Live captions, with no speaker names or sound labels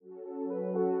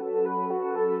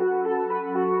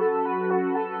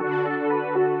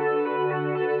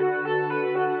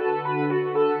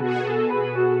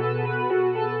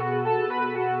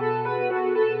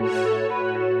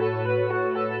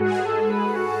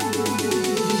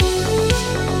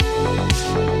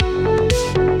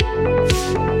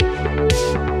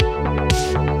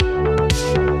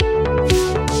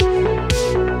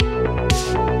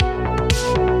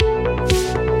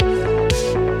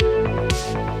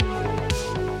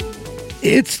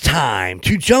It's time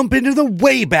to jump into the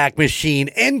Wayback Machine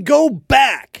and go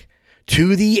back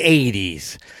to the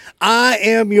 80s. I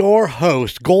am your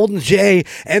host, Golden Jay,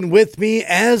 and with me,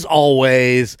 as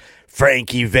always,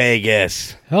 Frankie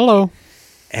Vegas. Hello.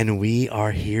 And we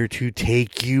are here to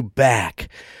take you back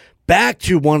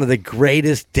to one of the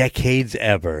greatest decades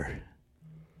ever.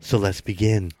 So let's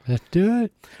begin. Let's do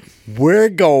it. We're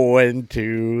going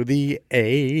to the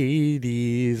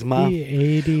 80s, Mom.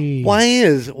 The 80s.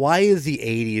 Why is the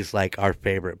 80s like our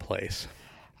favorite place?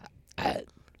 I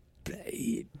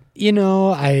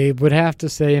would have to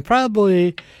say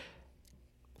probably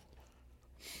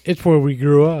it's where we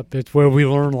grew up. It's where we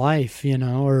learn life,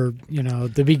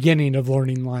 the beginning of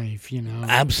learning life,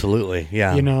 Absolutely,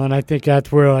 yeah. And I think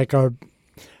that's where like our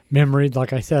memories,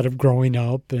 like I said, of growing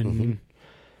up and,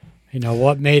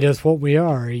 what made us what we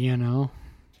are,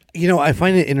 I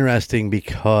find it interesting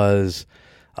because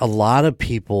a lot of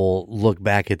people look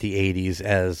back at the 80s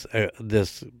as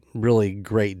this really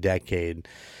great decade.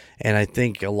 And I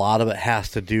think a lot of it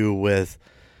has to do with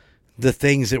the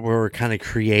things that were kind of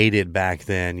created back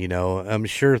then. I'm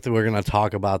sure that we're going to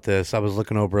talk about this. I was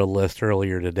looking over a list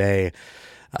earlier today.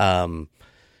 The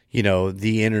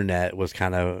internet was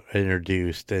kind of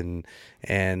introduced and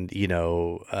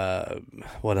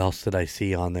what else did I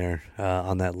see on there,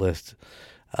 on that list?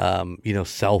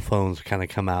 Cell phones kind of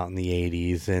come out in the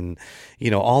 80s and,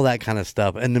 all that kind of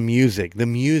stuff. And the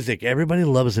music, everybody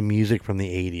loves the music from the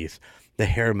 80s, the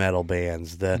hair metal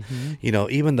bands,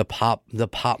 even the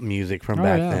pop music from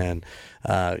back then,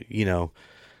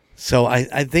 So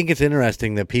I think it's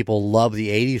interesting that people love the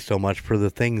 80s so much for the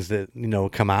things that,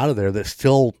 come out of there that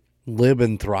still live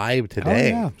and thrive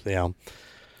today. Oh, yeah.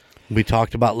 We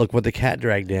talked about Look What the Cat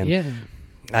Dragged In. Yeah.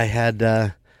 I had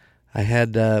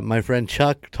my friend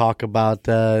Chuck talk about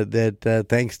that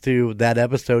thanks to that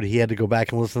episode, he had to go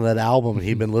back and listen to that album. And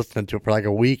he'd been listening to it for like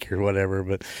a week or whatever.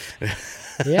 But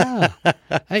yeah.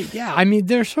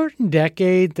 There's certain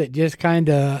decades that just kind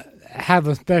of have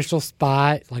a special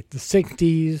spot, like the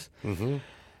 60s, the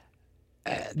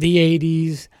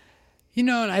 80s,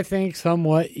 and I think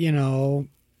somewhat,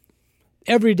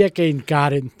 every decade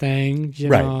got in things,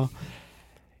 right.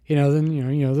 Then,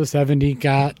 the 70s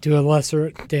got to a lesser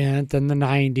extent than the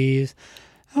 90s.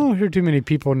 I don't hear too many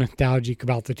people nostalgic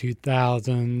about the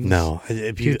 2000s. No.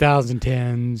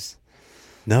 2010s.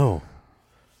 No.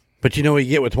 But what you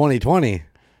get with 2020?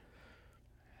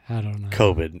 I don't know.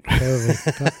 COVID.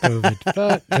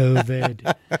 Fuck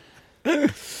COVID.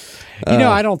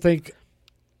 I don't think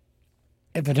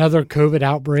if another COVID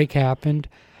outbreak happened,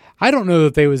 I don't know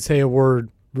that they would say a word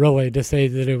really to say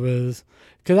that it was,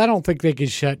 because I don't think they could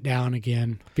shut down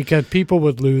again because people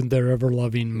would lose their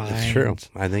ever-loving minds. That's true.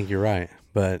 I think you're right.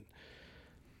 But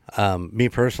me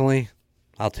personally,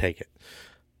 I'll take it.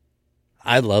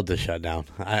 I loved the shutdown.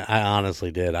 I honestly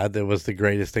did. It was the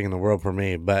greatest thing in the world for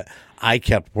me. But I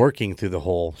kept working through the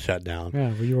whole shutdown. Yeah,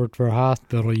 well, you worked for a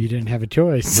hospital. You didn't have a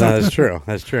choice. No, that's true.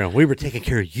 That's true. We were taking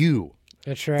care of you.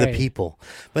 That's right. The people.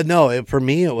 But no, for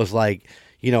me, it was like,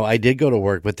 I did go to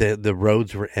work, but the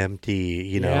roads were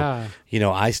empty. Yeah.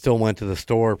 I still went to the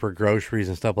store for groceries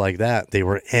and stuff like that. They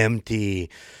were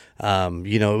empty.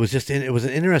 It was just it was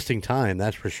an interesting time,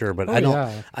 that's for sure. But I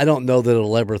don't know that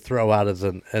it'll ever throw out as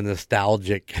a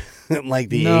nostalgic like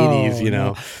the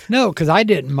 80s. No, because I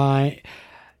didn't mind.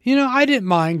 I didn't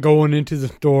mind going into the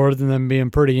stores and them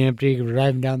being pretty empty,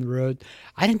 driving down the road.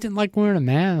 I didn't like wearing a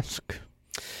mask.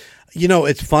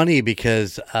 It's funny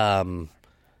because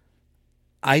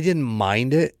I didn't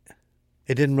mind it.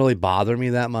 It didn't really bother me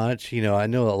that much. I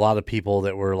know a lot of people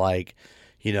that were like,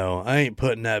 I ain't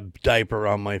putting that diaper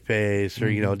on my face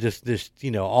or, just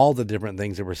all the different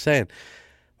things that we're saying.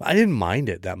 I didn't mind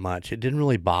it that much. It didn't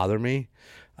really bother me.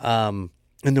 In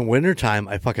the wintertime,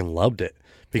 I fucking loved it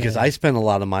because I spent a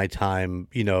lot of my time,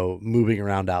 moving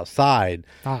around outside.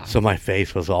 So my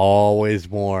face was always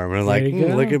warm. And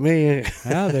look at me.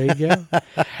 Oh, there you go.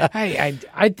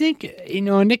 I think,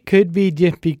 and it could be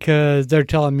just because they're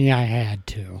telling me I had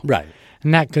to. Right.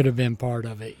 And that could have been part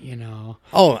of it,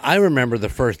 Oh, I remember the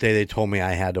first day they told me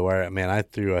I had to wear it. Man, I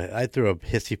threw a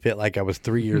hissy fit like I was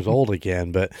 3 years old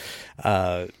again. But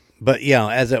as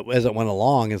it went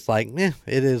along, it's like, it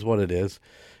is what it is.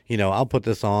 I'll put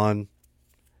this on.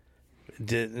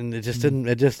 And it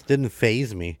just didn't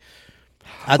faze me.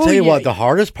 I'll tell you what, the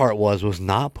hardest part was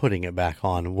not putting it back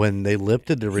on when they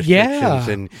lifted the restrictions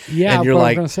and you're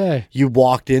like, you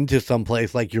walked into some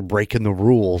place like you're breaking the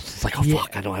rules. It's like, oh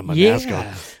fuck, I don't have my mask on.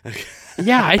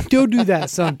 Yeah, I still do that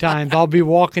sometimes. I'll be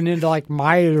walking into like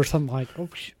Meijer or something like, oh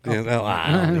shit. I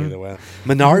don't either way.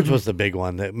 Menards was the big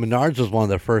one. Menards was one of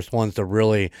the first ones to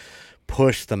really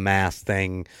push the mask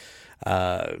thing.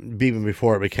 even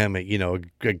before it became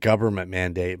a government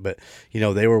mandate. But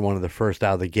they were one of the first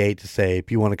out of the gate to say,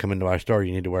 if you want to come into our store,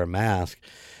 you need to wear a mask.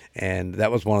 And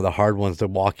that was one of the hard ones to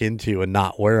walk into and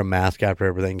not wear a mask after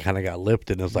everything kind of got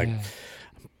lifted. And it's like,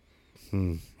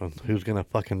 who's gonna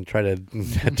fucking try to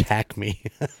attack me?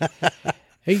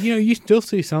 Hey, you still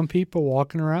see some people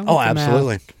walking around with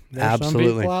absolutely. mask. There's Absolutely.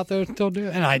 some people out there still do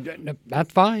it. And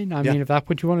that's fine. I mean, if that's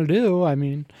what you want to do, I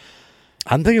mean.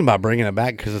 I'm thinking about bringing it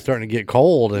back because it's starting to get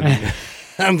cold and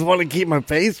I want to keep my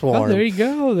face warm. Oh, there you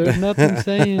go. There's nothing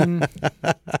saying.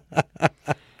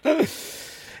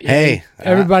 Hey.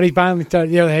 Everybody finally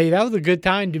started, hey, that was a good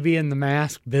time to be in the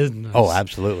mask business. Oh,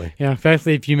 absolutely.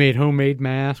 Especially if you made homemade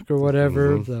masks or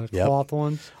whatever, the cloth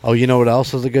ones. Oh, you know what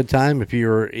else was a good time? If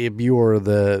you were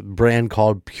the brand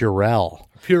called Purell.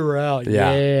 Purell,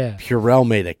 yeah. Purell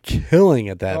made a killing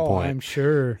at that point. I'm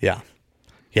sure. Yeah.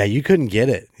 Yeah, you couldn't get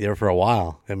it there for a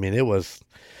while. I mean, it was,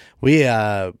 we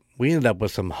ended up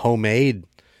with some homemade,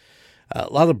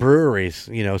 a lot of breweries,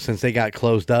 since they got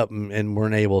closed up and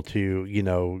weren't able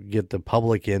to, get the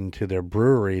public into their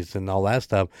breweries and all that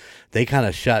stuff, they kind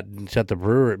of shut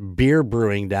the beer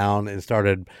brewing down and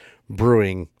started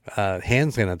brewing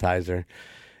hand sanitizer.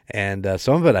 And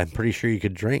some of it, I'm pretty sure you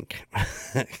could drink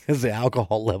because the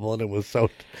alcohol level in it was so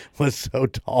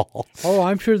tall. Oh,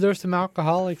 I'm sure there's some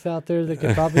alcoholics out there that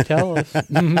could probably tell us.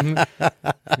 The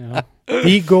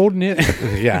golden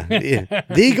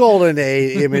the golden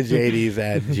image 80s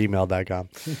at gmail.com.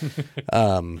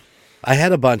 I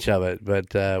had a bunch of it,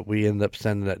 but we ended up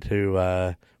sending it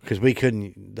to because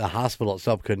the hospital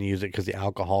itself couldn't use it because the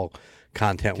alcohol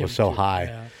content was so high.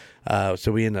 Yeah.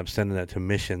 So we ended up sending it to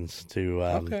missions to,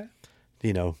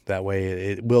 that way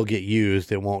it will get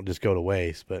used. It won't just go to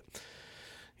waste, but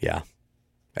yeah.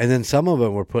 And then some of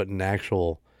them were put in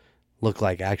look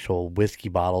like actual whiskey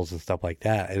bottles and stuff like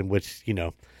that. And which, you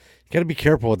got to be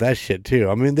careful with that shit too.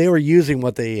 I mean, they were using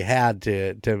what they had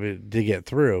to get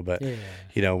through, but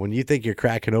when you think you're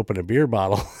cracking open a beer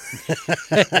bottle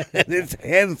and it's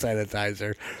hand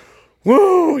sanitizer,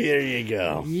 woo, there you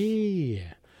go.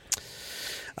 Yeah.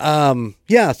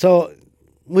 So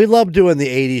we love doing the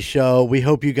 80s show. We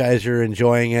hope you guys are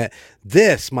enjoying it.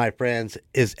 This, my friends,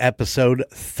 is episode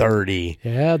 30.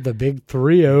 Yeah, the big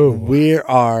 3-0. We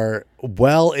are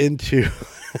well into,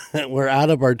 we're out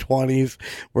of our 20s.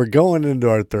 We're going into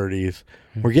our 30s.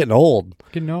 We're getting old.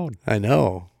 Getting old. I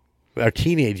know. Our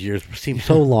teenage years seem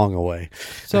so long away.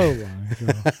 So long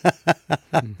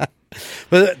ago.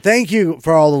 But thank you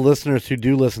for all the listeners who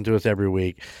do listen to us every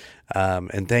week.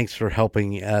 And thanks for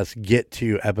helping us get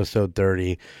to episode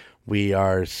 30. We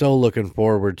are so looking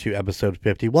forward to episode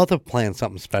 50. We'll have to plan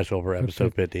something special for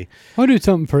episode 50. I'll do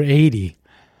something for 80.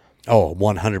 Oh,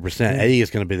 100%. 80 is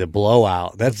going to be the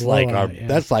blowout. That's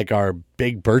that's like our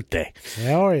big birthday.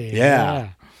 Oh,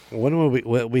 yeah. When will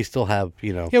we still have,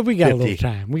 Yeah, we got 50, a little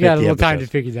time. We got a little time to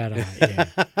figure that out.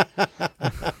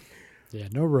 Yeah. Yeah,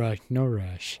 no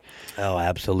rush. Oh,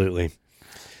 absolutely.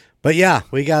 But yeah,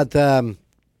 we got I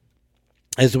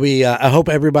hope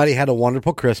everybody had a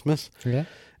wonderful Christmas. Yeah.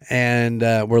 And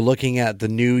we're looking at the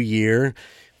new year.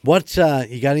 What's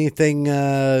you got anything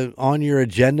on your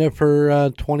agenda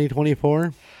for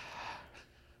 2024?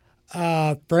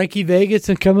 Frankie Vegas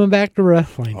is coming back to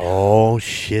wrestling. Oh,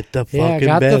 shit the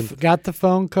fucking bed. Got the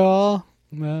phone call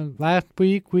last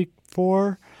week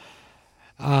before.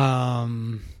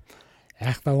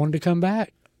 Asked if I wanted to come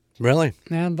back. Really?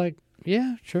 And I'm like,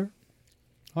 yeah, sure.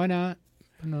 Why not?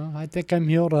 I think I'm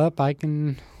healed up. I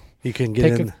can. You can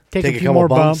take a few more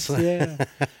bumps. Yeah.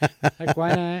 Like,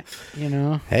 why not?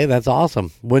 Hey, that's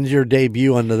awesome. When's your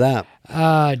debut under that?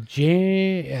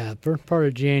 First part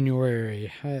of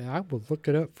January. I will look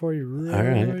it up for you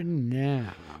right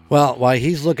now. Well, while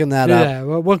he's looking that up. Yeah.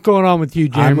 Well, what's going on with you,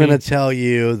 Jeremy? I'm going to tell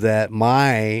you that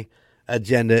my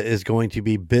agenda is going to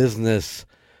be business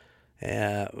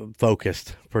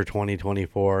focused for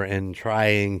 2024 and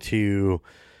trying to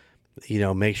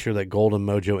make sure that Golden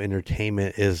Mojo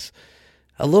Entertainment is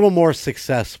a little more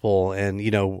successful. And,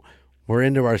 we're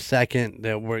into our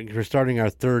we're starting our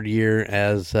third year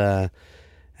as a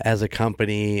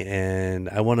company, and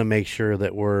I want to make sure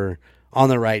that we're on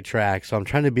the right track. So I'm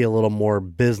trying to be a little more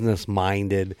business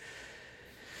minded.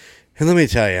 And let me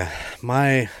tell you,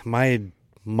 my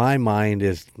mind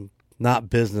is not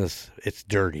business. It's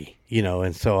dirty,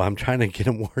 and so I'm trying to get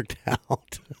them worked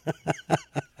out.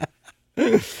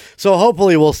 So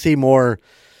hopefully we'll see more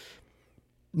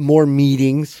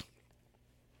meetings,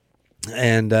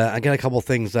 and I got a couple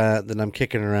things that I'm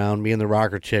kicking around. Me and the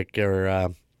rocker chick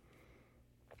are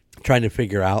trying to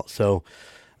figure out. So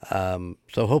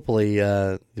hopefully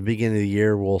the beginning of the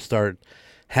year we'll start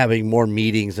having more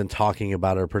meetings and talking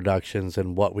about our productions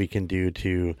and what we can do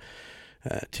to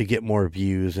get more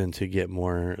views and to get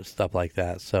more stuff like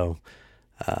that. So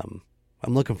I'm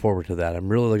looking forward to that. I'm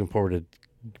really looking forward to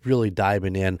really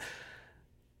diving in.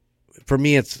 For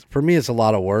me, it's a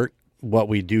lot of work, what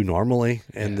we do normally,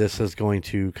 and this is going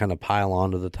to kind of pile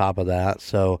on to the top of that.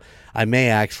 So I may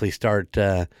actually start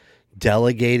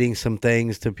delegating some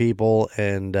things to people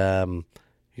and kind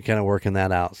of working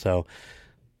that out. So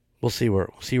we'll see where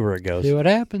it goes. See what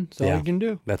happens. That's all you can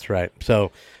do. That's right.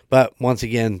 So, but once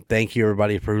again, thank you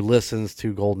everybody for listens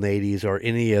to Golden 80's or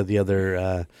any of the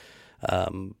other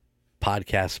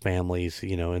podcast families,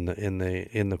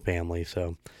 in the family.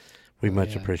 So we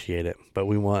much appreciate it. But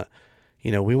we want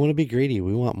to be greedy.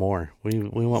 We want more. We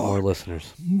want more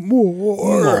listeners.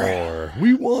 More.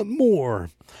 We want more.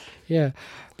 Yeah.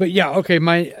 But okay,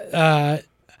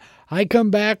 I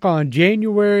come back on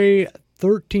January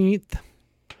 13th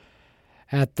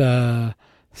at the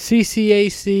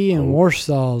CCAC in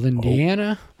Warsaw,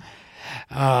 Indiana,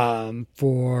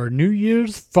 for New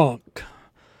Year's Funk.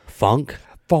 Funk?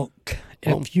 Funk.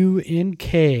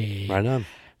 F-U-N-K. Right on.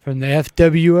 From the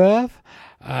FWF.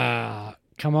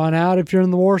 Come on out if you're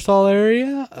in the Warsaw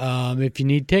area. If you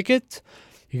need tickets,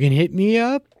 you can hit me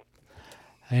up,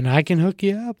 and I can hook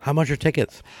you up. How much are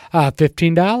tickets?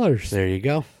 $15. There you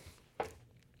go.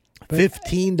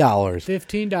 $15.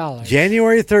 $15.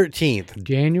 January 13th.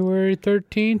 January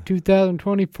 13th,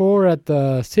 2024 at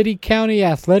the City County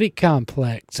Athletic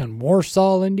Complex in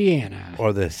Warsaw, Indiana.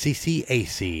 Or the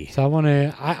CCAC. So I want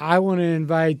to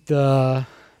invite the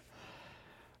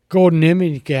Golden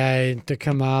Image guy to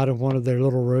come out of one of their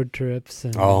little road trips.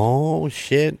 And oh,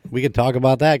 shit. We could talk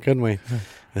about that, couldn't we?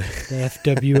 The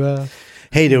FWF.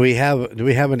 Hey, do we have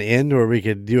an end where we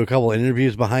could do a couple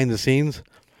interviews behind the scenes?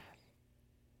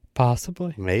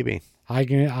 Possibly. Maybe.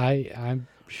 I'm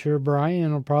sure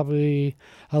Brian will probably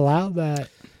allow that.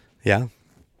 Yeah.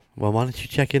 Well, why don't you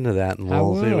check into that and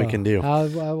we'll see what we can do. I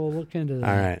will look into that.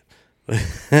 All right.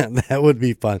 That would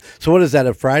be fun. So what is that,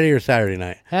 a Friday or Saturday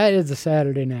night? That is a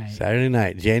Saturday night. Saturday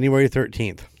night, January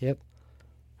 13th. Yep.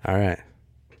 All right.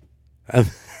 All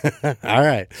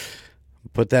right.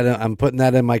 I'm putting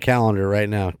that in my calendar right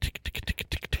now.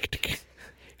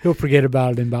 He'll forget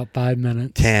about it in about 5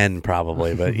 minutes. 10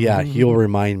 probably, but yeah, he'll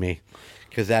remind me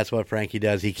because that's what Frankie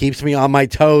does. He keeps me on my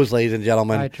toes, ladies and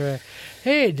gentlemen. I try.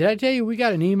 Hey, did I tell you we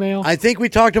got an email? I think we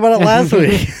talked about it last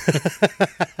week.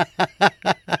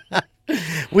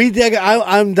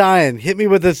 I'm dying. Hit me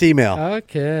with this email.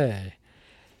 Okay.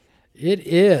 It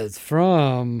is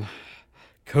from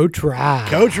Coach Rob.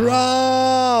 Coach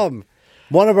Rob!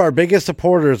 One of our biggest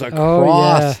supporters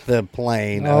across the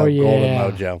plane of Golden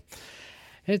Mojo.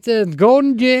 It says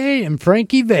Golden J and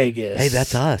Frankie Vegas. Hey,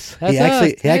 that's us.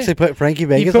 That's he actually put Frankie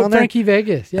Vegas on there? Frankie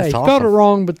Vegas. Yeah, that's he awesome. spelled it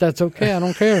wrong, but that's okay. I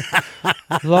don't care.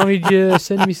 As long as you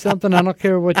send me something, I don't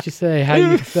care what you say, how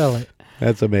you spell it.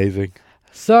 That's amazing.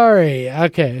 Sorry.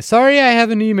 Okay. Sorry I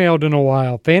haven't emailed in a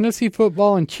while. Fantasy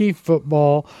football and Chief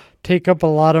football take up a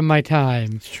lot of my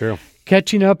time. It's true.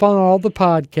 Catching up on all the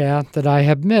podcasts that I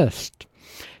have missed.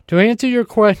 To answer your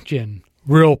question,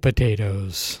 real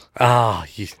potatoes. Ah,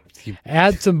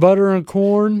 Add some butter and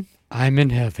corn. I'm in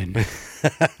heaven.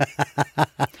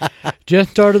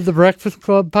 Just started the Breakfast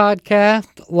Club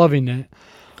podcast. Loving it.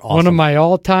 Awesome. One of my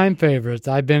all-time favorites.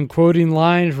 I've been quoting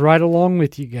lines right along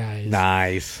with you guys.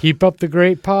 Nice. Keep up the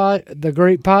great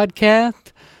podcast.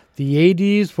 The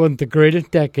 80s was the greatest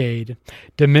decade.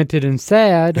 Demented and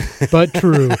sad, but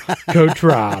true. Coach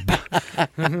Rob.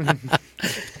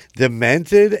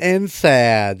 Demented and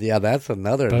sad. Yeah, that's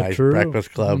another nice true.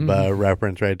 Breakfast Club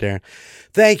reference right there.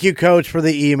 Thank you, Coach, for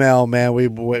the email, man.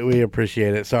 We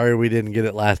appreciate it. Sorry we didn't get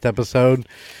it last episode.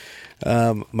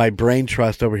 My brain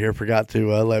trust over here forgot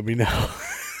to let me know.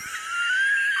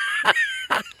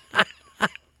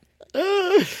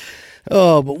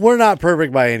 Oh, but we're not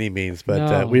perfect by any means,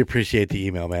 but we appreciate the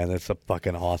email, man. That's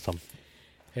fucking awesome.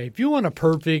 Hey, if you want a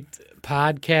perfect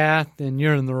podcast, then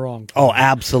you're in the wrong place. Oh,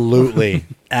 absolutely.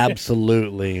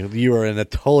 Absolutely. You are in a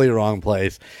totally wrong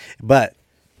place. But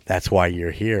that's why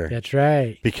you're here. That's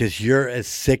right. Because you're as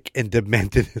sick and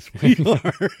demented as we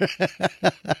are.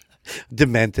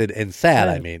 Demented and sad,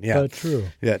 I mean. Yeah. True.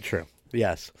 Yeah, true.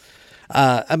 Yes.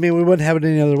 I mean, we wouldn't have it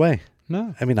any other way.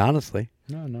 No. I mean, honestly.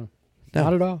 No.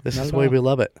 Not at all. This is the way we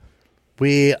love it.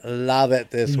 We love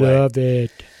it this way. Love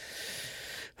it.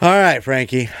 All right,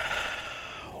 Frankie.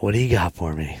 What do you got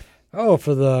for me? Oh,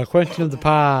 for the question of the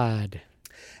pod.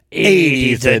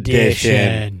 80's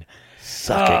edition.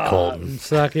 Suck it, Colton.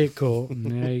 Suck it,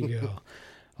 Colton. There you go.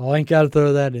 I ain't got to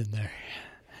throw that in there.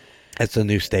 That's a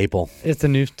new staple. It's a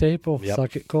new staple. Yep.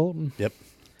 Suck it, Colton. Yep.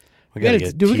 We gotta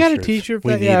get do we got a t-shirts. T-shirt?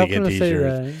 We For that? need Yeah, to I was get going to say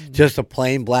t-shirts. that. Just a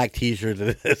plain black T-shirt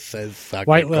that says "Suck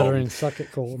White It, lettering, Colton." suck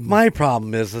it, Colton. My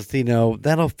problem is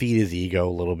that'll feed his ego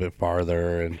a little bit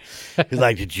farther, and he's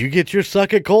like, "Did you get your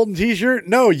Suck It Colton T-shirt?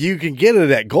 No, you can get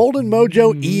it at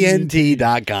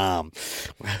goldenmojoent.com."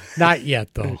 Not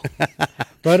yet, though.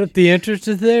 But if the interest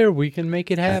is there, we can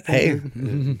make it happen. Hey,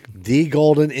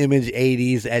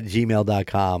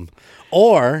 thegoldenimage80s@gmail.com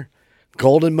or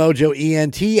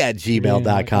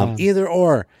goldenmojoent@gmail.com. Either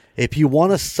or. If you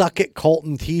want a Suck It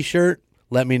Colton T-shirt,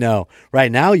 let me know.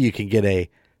 Right now, you can get a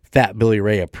Fat Billy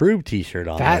Ray approved T-shirt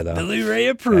on there, though. Fat Billy Ray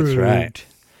approved. That's right.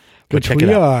 Which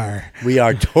we are. We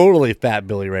are totally Fat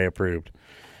Billy Ray approved.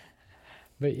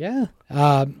 But yeah.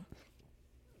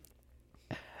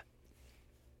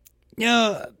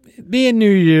 Being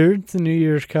New Year, the New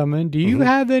Year's coming. Do you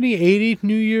have any 80s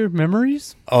New Year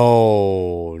memories?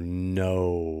 Oh,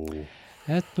 no.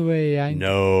 That's the way I...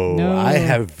 No. I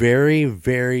have very,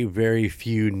 very, very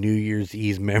few New Year's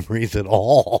Eve memories at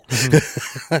all.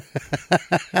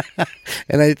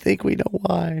 And I think we know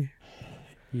why.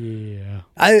 Yeah.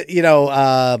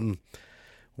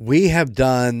 We have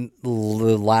done the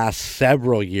last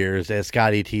several years at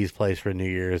Scotty T's place for New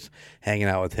Year's, hanging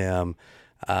out with him.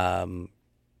 Some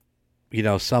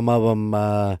of them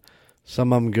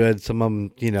good, some of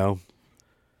them,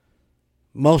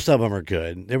 most of them are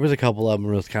good. There was a couple of them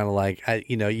where it was kind of like,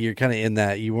 you're kind of in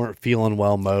that you weren't feeling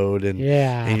well mode, and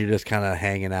you're just kind of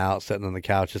hanging out, sitting on the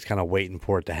couch, just kind of waiting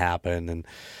for it to happen. And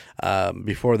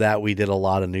before that, we did a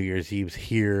lot of New Year's Eves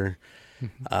here.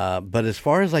 But as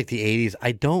far as like the 80s,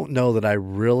 I don't know that I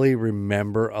really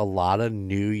remember a lot of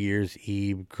New Year's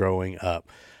Eve growing up.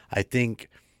 I think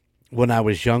when I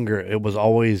was younger, it was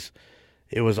always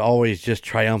just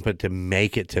triumphant to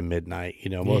make it to midnight.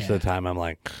 Most of the time I'm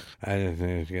like, I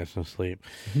didn't get some sleep,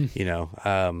 and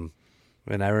I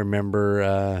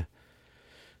remember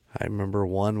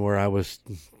one where I was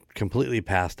completely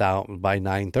passed out by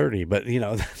 9:30, but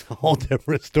that's a whole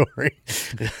different story.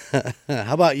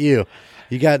 How about you?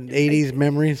 You got 80s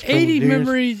memories? 80s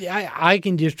memories. I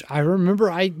remember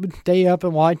I would stay up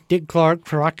and watch Dick Clark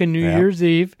rocking New Year's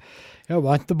Eve.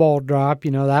 Watch the ball drop.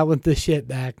 That was the shit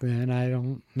back then. I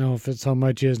don't know if it's so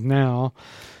much is now.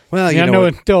 Well, I know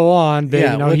it's still on,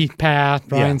 but he's passed.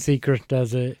 Brian Seacrest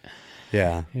does it.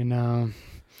 Yeah.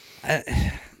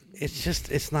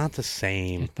 It's not the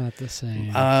same. It's not the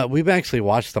same. We've actually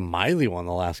watched the Miley one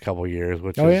the last couple of years,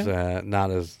 which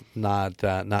is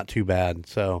not too bad.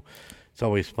 So it's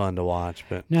always fun to watch.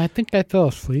 But no, I think I fell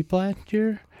asleep last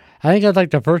year. I think it's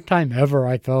like the first time ever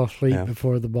I fell asleep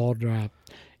before the ball dropped.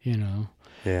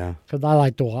 Yeah, because I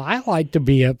like to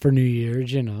be up for New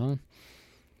Year's.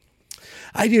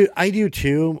 I do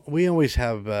too. We always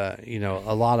have a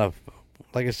lot of,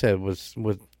 like I said, with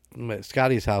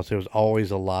Scotty's house, there was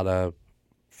always a lot of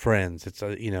friends. It's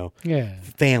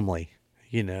family.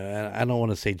 And I don't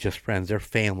want to say just friends; they're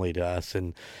family to us,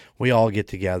 and we all get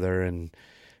together, and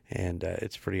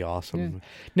it's pretty awesome. Yeah.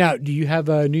 Now, do you have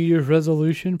a New Year's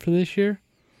resolution for this year?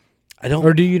 I don't.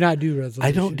 Or do you not do resolutions?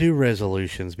 I don't do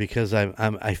resolutions because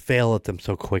I fail at them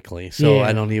so quickly. So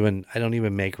I don't even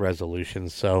make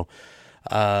resolutions. So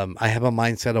I have a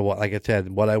mindset of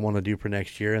what I want to do for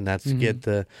next year, and that's get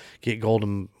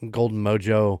Golden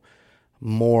Mojo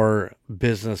more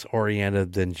business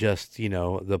oriented than just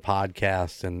the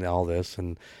podcast and all this.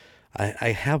 And I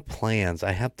have plans.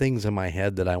 I have things in my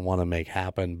head that I want to make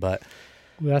happen, but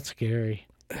that's scary.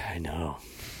 I know.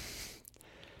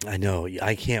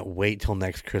 I can't wait till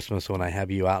next Christmas when I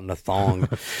have you out in a thong,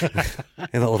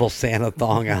 in a little Santa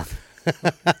thong out.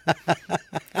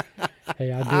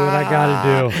 Hey, I do what I got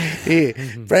to do.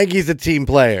 Frankie's a team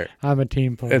player. I'm a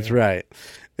team player. That's right.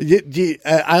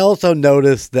 I also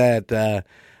noticed that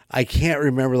I can't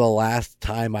remember the last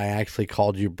time I actually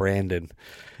called you Brandon.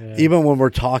 Yeah. Even when we're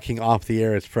talking off the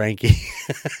air, it's Frankie.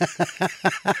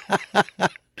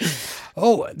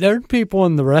 Oh, there's people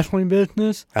in the wrestling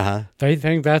business. They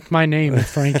think that's my name is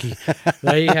Frankie.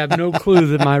 They have no clue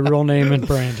that my real name is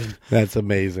Brandon. That's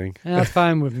amazing. That's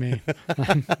fine with me.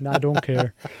 I don't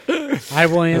care. I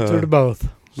will answer to both.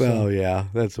 So. Oh yeah,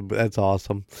 that's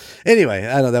awesome. Anyway,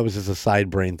 I know that was just a side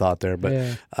brain thought there,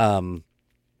 but So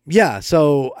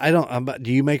I don't.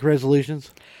 Do you make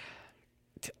resolutions?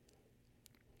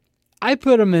 I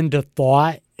put them into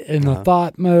thought. In the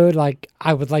thought mode, like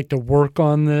I would like to work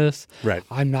on this. Right.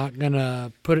 I'm not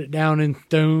gonna put it down in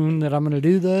stone that I'm gonna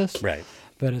do this. Right.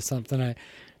 But it's something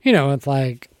it's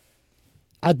like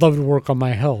I'd love to work on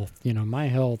my health. My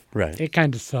health. Right. It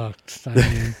kind of sucks. I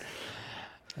mean,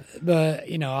 but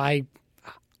I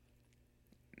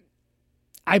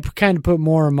kind of put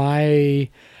more of my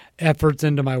efforts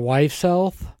into my wife's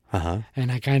health.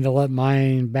 and I kind of let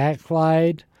mine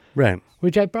backslide, Right.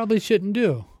 which I probably shouldn't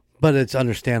do. But it's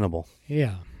understandable.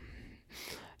 Yeah.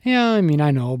 Yeah, I mean,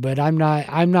 I know, but I'm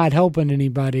not helping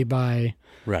anybody by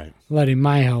Right. letting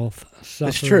my health suffer.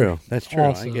 That's true. That's true.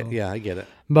 Also. I get it.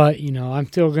 But, I'm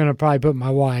still going to probably put my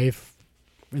wife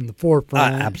in the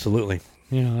forefront. Absolutely.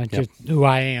 That's just who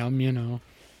I am,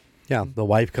 Yeah, the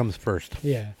wife comes first.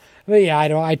 Yeah. But yeah,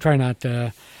 I try not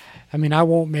to. I mean, I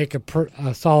won't make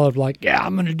a solid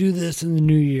I'm going to do this in the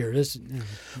new year.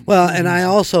 Well, and I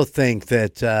also think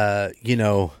that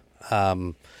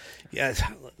yes.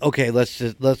 Okay, let's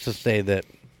just say that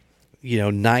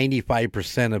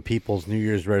 95% of people's New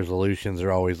Year's resolutions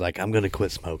are always like, I'm going to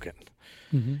quit smoking.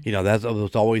 Mm-hmm.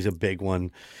 That's always a big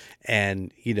one.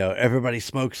 And, everybody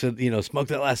smokes it, smoke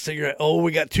that last cigarette. Oh,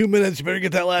 we got 2 minutes. You better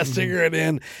get that last cigarette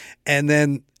in. And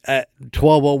then at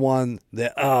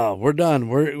 12:01, we're done.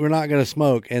 We're not going to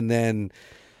smoke. And then,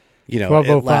 it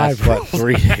 12:05. lasts,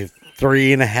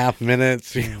 3.5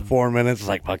 minutes, 4 minutes. It's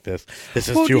like, fuck this. This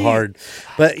is too hard.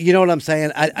 But you know what I'm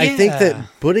saying? I think that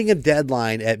putting a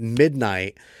deadline at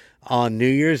midnight on New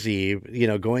Year's Eve,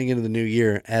 going into the new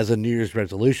year as a New Year's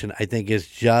resolution, I think is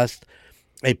just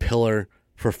a pillar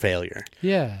for failure.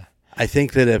 Yeah. I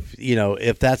think that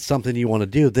if that's something you want to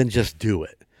do, then just do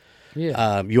it.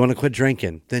 Yeah. You want to quit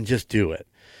drinking, then just do it.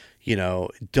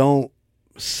 Don't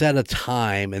set a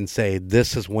time and say,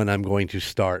 this is when I'm going to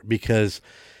start, because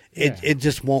it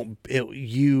just won't,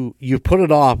 you put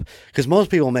it off, because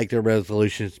most people make their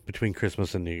resolutions between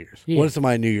Christmas and New Year's. Yeah. What is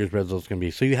my New Year's resolution going to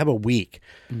be? So you have a week.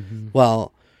 Mm-hmm.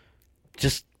 Well,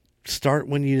 just start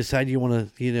when you decide you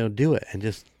want to, do it, and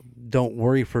just don't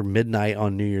worry for midnight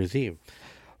on New Year's Eve.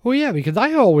 Well, yeah, because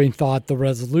I always thought the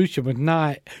resolution was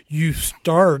not you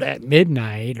start at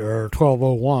midnight or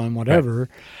 12:01, whatever. Right.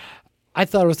 I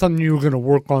thought it was something you were going to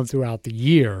work on throughout the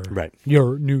year. Right.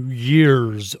 Your New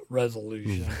Year's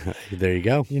resolution. There you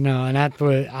go. And that's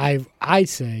what I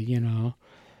say,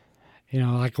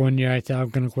 like one year I said I'm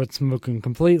going to quit smoking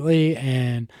completely,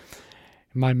 and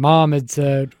my mom had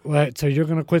said, "What? So you're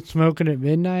going to quit smoking at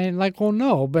midnight?" And like, well,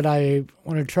 no, but I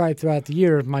want to try throughout the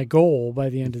year. My goal by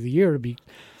the end of the year to be,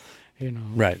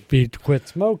 be to quit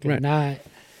smoking. Right.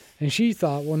 And she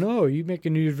thought, well, no, you make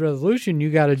a New Year's resolution, you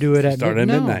got to do it at midnight.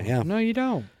 Midnight. Yeah. No, you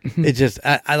don't. It just,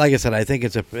 I like I said, I think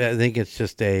it's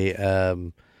just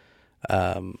a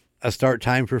start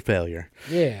time for failure.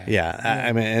 Yeah. Yeah.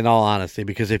 I mean, in all honesty,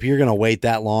 because if you're going to wait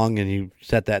that long and you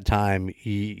set that time,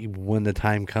 when the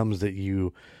time comes that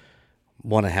you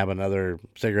want to have another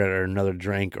cigarette or another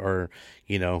drink or,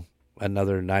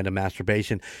 another night of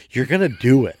masturbation, you're going to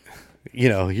do it.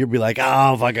 You'll be like,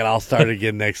 oh, fuck it, I'll start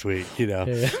again next week,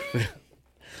 Yeah.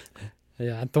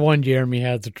 Yeah, the one Jeremy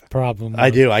has a problem with. I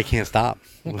do. I can't stop.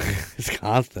 It's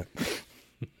constant.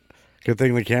 Good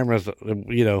thing the camera's,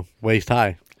 waist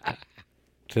high.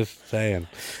 Just saying.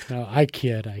 No, I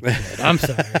kid. I'm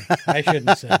sorry. I shouldn't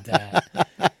have said that.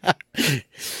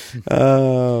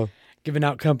 Oh. Giving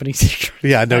out company secrets.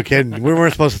 Yeah, no kidding. We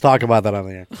weren't supposed to talk about that on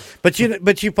the air. But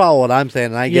you follow what I'm saying,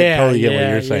 and I totally get what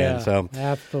you're saying. So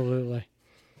absolutely.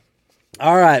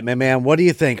 All right, my man. What do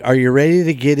you think? Are you ready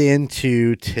to get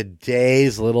into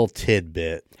today's little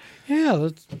tidbit? Yeah,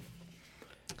 let's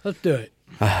do it.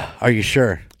 Are you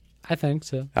sure? I think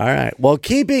so. All right. Well,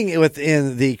 keeping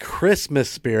within the Christmas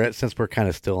spirit, since we're kind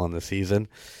of still in the season,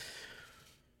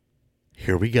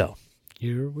 here we go.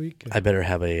 Here we go. I better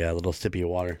have a little sippy of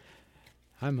water.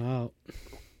 I'm out.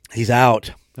 He's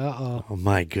out. Uh-oh. Oh,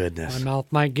 my goodness. My mouth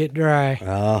might get dry.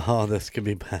 Oh, this could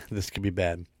be bad. This could be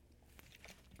bad.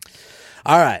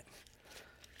 All right.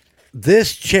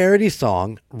 This charity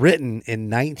song, written in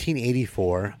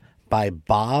 1984 by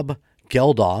Bob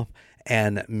Geldof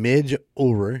and Midge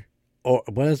Ure, or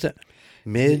what is it?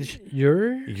 Midge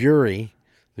Uri.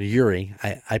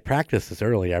 I practiced this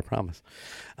early, I promise.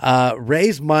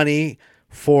 Raised money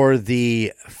for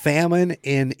the famine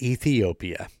in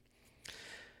Ethiopia.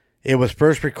 It was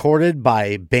first recorded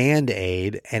by Band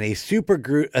Aid and a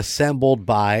supergroup assembled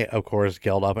by, of course,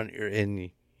 Geldof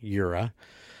and Ura,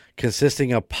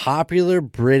 consisting of popular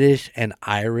British and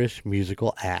Irish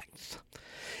musical acts.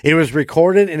 It was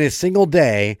recorded in a single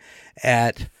day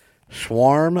at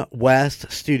Swarm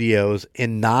West Studios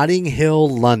in Notting Hill,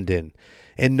 London,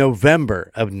 in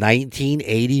November of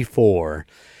 1984.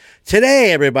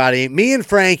 Today, everybody, me and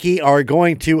Frankie are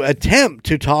going to attempt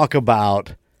to talk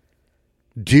about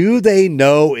Do They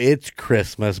Know It's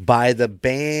Christmas by the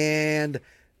band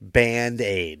Band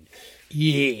Aid.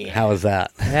 Yeah. How is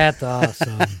that? That's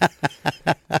awesome.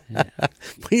 Yeah.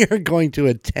 We are going to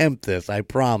attempt this, I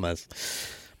promise.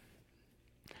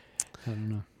 I don't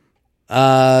know.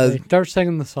 Start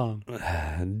singing the song.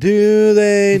 Do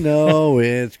they know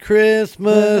it's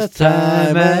Christmas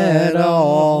time at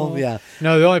all? Yeah.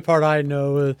 No, the only part I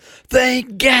know is,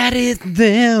 thank God it's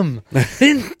them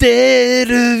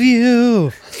instead of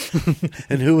you.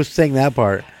 And who was singing that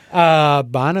part?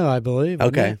 Bono, I believe.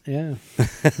 Okay. Yeah.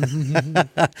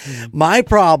 My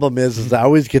problem is I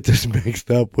always get this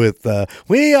mixed up with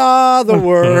We Are the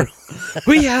World.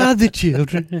 We are the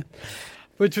children.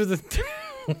 Which was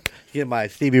Get my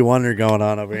Stevie Wonder going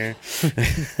on over here.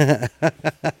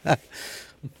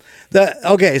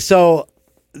 Okay, so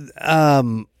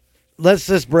let's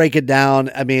just break it down.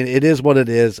 I mean, it is what it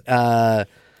is. The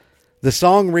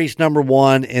song reached number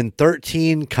 1 in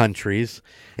 13 countries.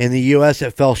 In the U.S.,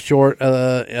 it fell short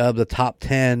of the top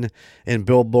 10 in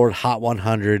Billboard Hot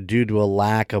 100 due to a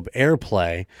lack of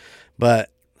airplay. But,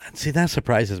 see, that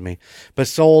surprises me. But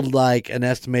sold like an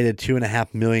estimated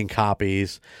 2.5 million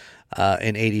copies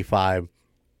in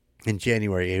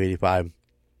January of 85.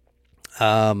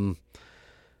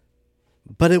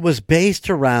 But it was based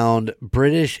around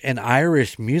British and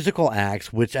Irish musical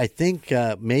acts, which I think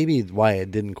maybe why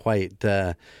it didn't quite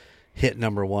hit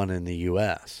number 1 in the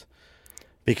U.S.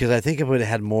 Because I think if it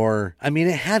had more, I mean,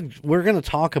 we're going to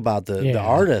talk about the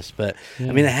artists, but I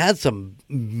mean, it had some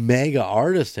mega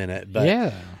artists in it, but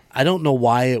I don't know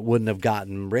why it wouldn't have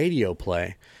gotten radio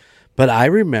play. But I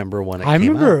remember when it came out. I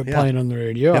remember it playing on the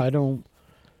radio. Yep.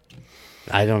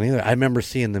 I don't either. I remember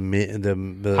seeing the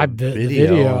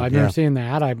video. I remember seeing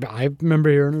that. I remember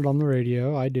hearing it on the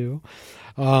radio. I do.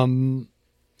 And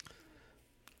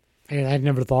I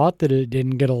never thought that it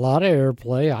didn't get a lot of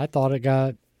airplay. I thought it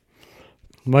got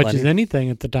much as anything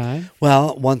at the time.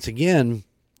 Well, once again,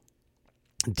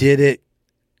 did it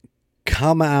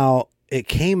come out? It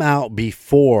came out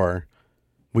before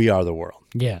We Are the World.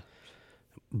 Yeah.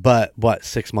 But what,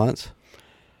 6 months?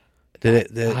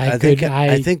 Did it? I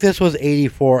think this was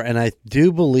 84, and I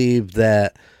do believe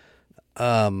that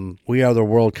We Are the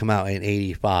World come out in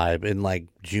 85, in like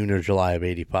June or July of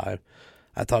 85.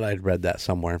 I thought I'd read that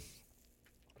somewhere.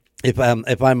 If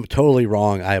I'm totally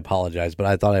wrong, I apologize, but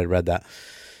I thought I'd read that.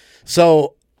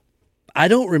 So I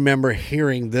don't remember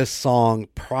hearing this song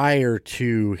prior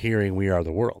to hearing We Are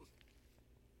the World.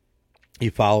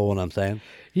 You follow what I'm saying?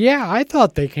 Yeah, I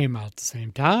thought they came out at the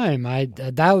same time.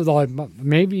 That was all.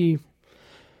 Maybe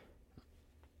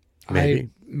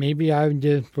I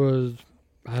just was.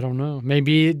 I don't know.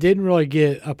 Maybe it didn't really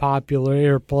get a popular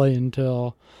airplay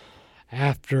until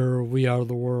after We Are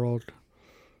the World.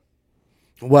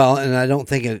 Well, and I don't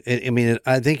think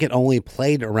I think it only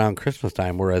played around Christmas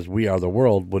time, whereas We Are the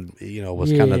World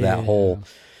was kind of that whole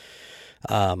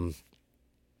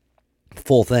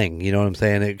full thing. You know what I'm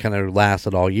saying? It kind of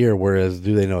lasted all year, whereas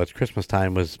Do They Know It's Christmas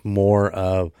Time was more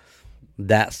of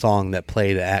that song that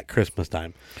played at Christmas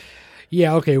time.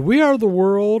 Yeah, okay. We Are the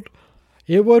World,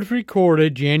 it was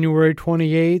recorded January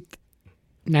 28th,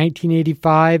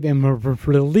 1985, and was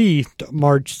released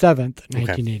March 7th,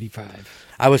 1985. Okay.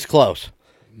 I was close.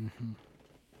 Mm-hmm.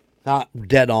 Not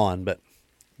dead on, but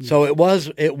so it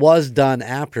was done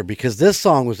after, because this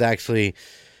song was actually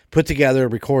put together,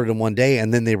 recorded in one day,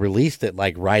 and then they released it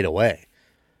like right away.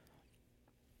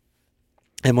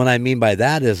 And what I mean by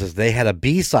that is they had a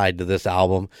B-side to this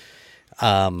album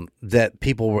that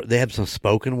they had some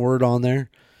spoken word on there.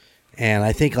 And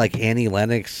I think like Annie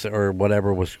Lennox or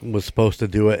whatever was supposed to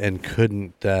do it and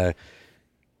couldn't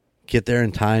get there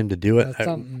in time to do it.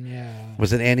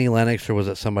 Was it Annie Lennox or was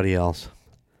it somebody else?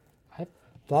 I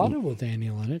thought it was Annie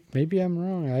Lennox. Maybe I'm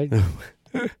wrong.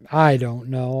 I don't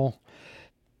know.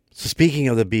 So speaking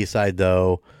of the B-side,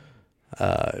 though,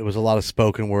 it was a lot of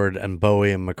spoken word, and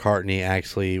Bowie and McCartney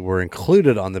actually were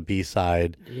included on the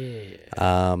B-side.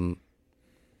 Yeah.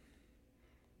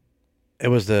 It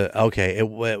was it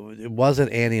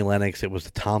wasn't Annie Lennox. It was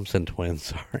the Thompson twins.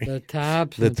 Sorry, the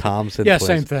Thompson twins. Yeah,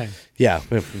 same thing. Yeah,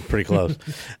 pretty close.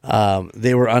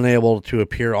 They were unable to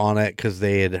appear on it because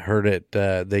they had heard it.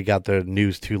 They got the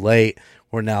news too late.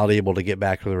 We're now able to get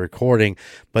back to the recording,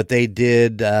 but they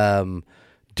did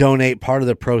donate part of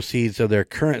the proceeds of their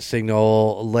current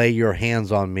single, "Lay Your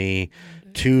Hands on Me,"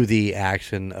 to the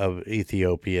Action of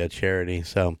Ethiopia charity.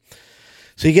 So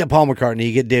you get Paul McCartney,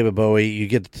 you get David Bowie, you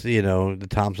get, the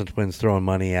Thompson twins throwing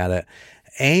money at it.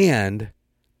 And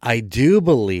I do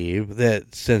believe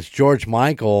that since George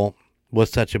Michael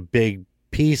was such a big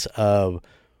piece of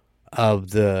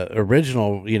the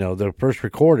original, the first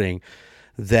recording,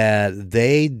 that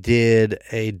they did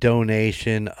a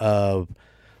donation of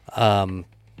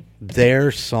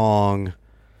their song,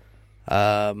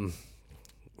 So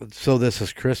This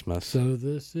Is Christmas. So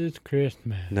This Is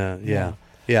Christmas. No, yeah.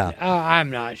 Yeah. I'm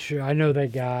not sure. I know they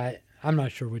got I'm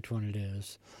not sure which one it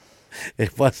is.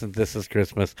 It wasn't This Is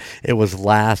Christmas. It was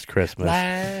Last Christmas.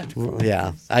 Last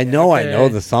Yeah. I know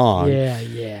the song.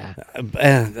 Yeah.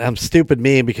 I'm stupid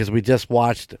me because we just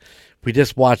watched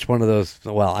one of those.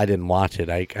 Well, I didn't watch it.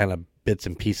 I kind of bits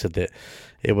and pieces of it.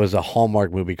 It was a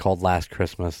Hallmark movie called Last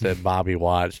Christmas that Bobby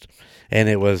watched, and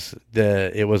it was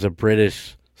a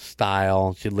British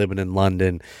style. She living in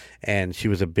London, and she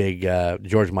was a big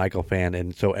George Michael fan,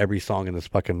 and so every song in this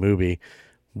fucking movie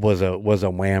was a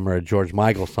Wham or a George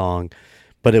Michael song,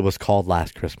 but it was called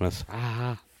Last Christmas.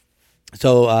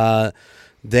 So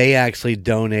they actually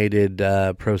donated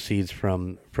proceeds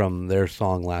from their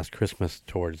song Last Christmas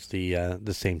towards the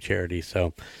same charity.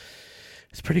 So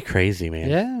it's pretty crazy, man.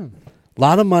 Yeah. A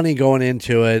lot of money going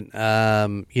into it.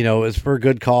 It's for a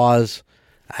good cause.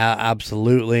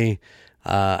 Absolutely.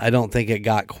 I don't think it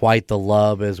got quite the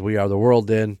love as We Are the World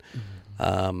did.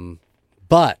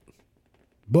 But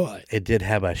it did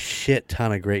have a shit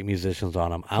ton of great musicians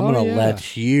on them. I'm going to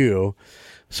let you.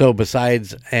 So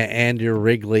besides Andrew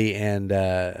Wrigley and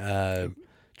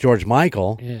George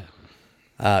Michael,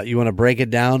 you want to break it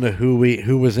down to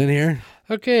who was in here?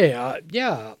 Okay.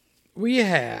 We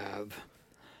have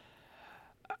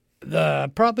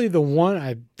probably the one,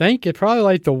 I think it's probably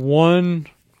like the one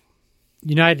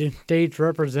United States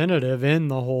representative in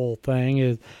the whole thing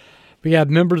is we have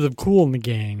members of Kool and the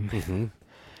Gang. Mm-hmm.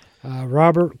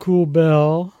 Robert Kool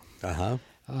Bell. Uh-huh.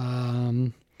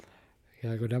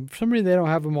 Gotta go down. For some reason, they don't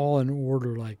have them all in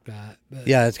order like that. But,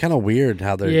 yeah, it's kind of weird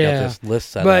how they got this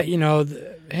list set up. But,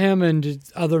 him and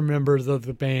other members of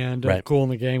the band, Kool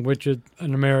and the Gang, which is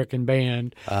an American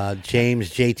band. James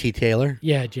J.T. Taylor.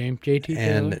 Yeah, James J.T.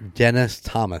 Taylor. And Dennis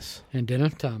Thomas.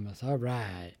 All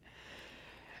right.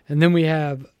 And then we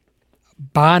have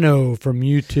Bono from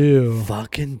U2.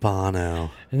 Fucking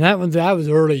Bono. And that was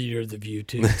early years of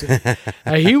U2.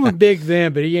 So, he was big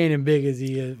then, but he ain't as big as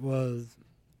he was.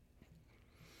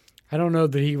 I don't know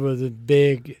that he was as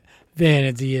big then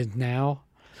as he is now.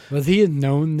 Was he as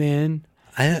known then?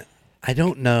 I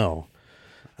don't know.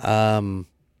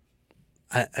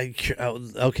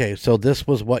 Okay, so this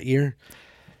was what year?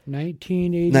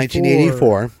 1984.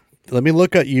 1984. Let me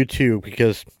look at U2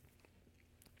 because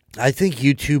I think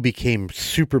U2 became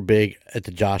super big at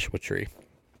the Joshua Tree.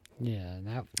 Yeah.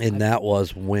 That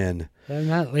was when?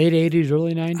 Not late 80s,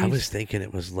 early 90s? I was thinking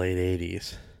it was late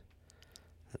 80s.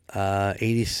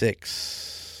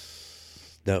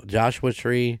 86. No, Joshua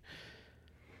Tree.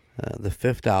 The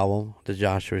fifth album, The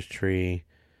Joshua Tree.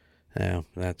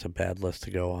 That's a bad list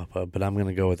to go off of, but I'm going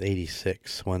to go with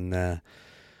 86 when that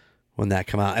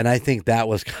came out. And I think that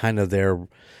was kind of their...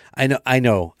 I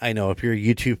know. If you're a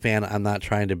YouTube fan, I'm not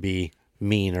trying to be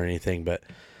mean or anything, but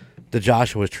The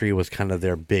Joshua Tree was kind of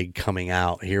their big coming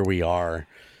out, here we are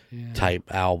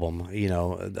type album.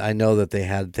 I know that they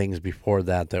had things before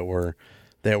that were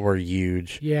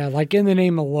huge. Yeah, like In the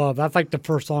Name of Love. That's like the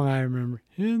first song I remember.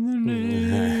 In the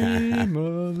name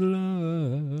of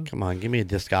love. Come on, give me a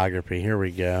discography. Here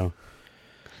we go.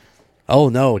 Oh,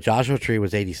 no, Joshua Tree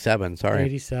was 87. Sorry.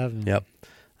 87. Yep.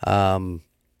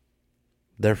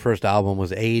 Their first album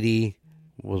was 80,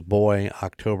 was Boy,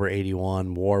 October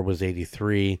 81. War was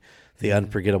 83. The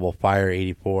Unforgettable Fire,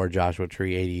 84. Joshua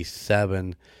Tree,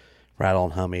 87. Rattle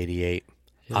and Hum, 88.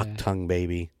 Octung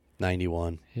Baby,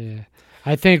 91. Yeah.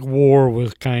 I think War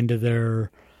was kind of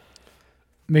their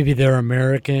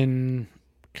American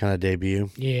kind of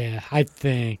debut. Yeah, I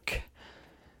think.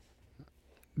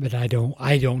 But I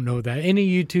don't know that. Any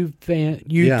YouTube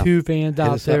fans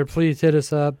out there, please hit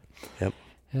us up. Yep.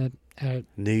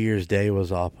 New Year's Day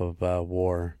was off of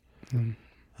War.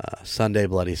 Sunday,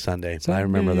 Bloody Sunday. I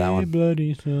remember that one.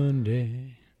 Bloody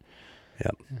Sunday.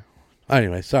 Yep.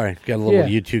 Anyway, sorry. Got a little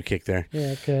U2 kick there.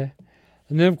 Yeah, okay.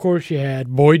 And then, of course, you had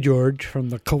Boy George from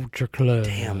the Culture Club.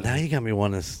 Damn, now you got me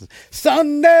wanting to...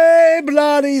 Sunday,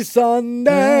 Bloody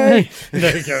Sunday.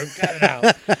 There you go. Cut it out.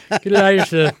 Get it out of your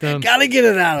system. Gotta get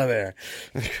it out of there.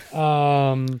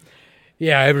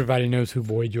 Yeah, everybody knows who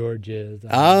Boy George is.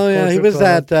 Oh, yeah, he was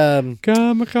Club. that...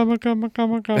 Come, You come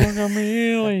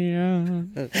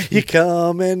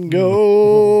and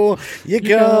go. You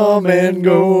come and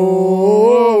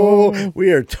go.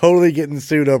 We are totally getting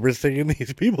sued over singing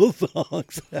these people's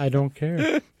songs. I don't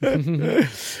care.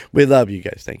 We love you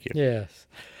guys. Thank you. Yes.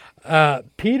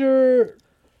 Peter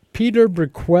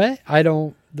Briquet.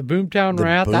 The Boomtown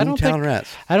Rats.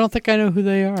 Rats. I don't think I know who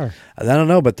they are. I don't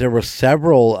know, but there were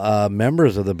several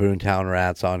members of the Boomtown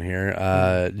Rats on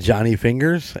here. Johnny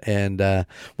Fingers and,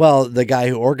 the guy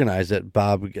who organized it,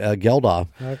 Bob Geldof,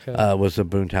 was a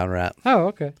Boomtown Rat. Oh,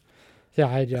 okay.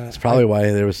 Yeah, That's probably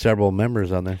why there was several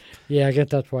members on there. Yeah, I guess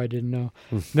that's why I didn't know.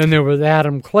 Then there was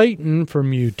Adam Clayton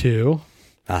from U2.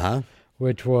 Uh-huh.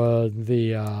 Which was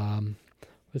the,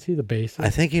 was he the bassist? I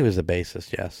think he was the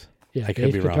bassist, yes. Yeah, I bass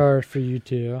could be wrong. guitarist for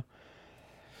U2.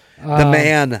 The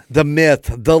man, the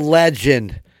myth, the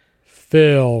legend.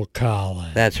 Phil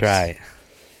Collins. That's right.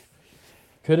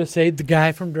 Could have saved the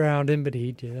guy from drowning, but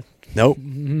he did. Nope.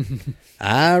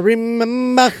 I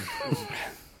remember.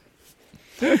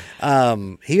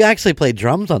 He actually played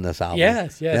drums on this album.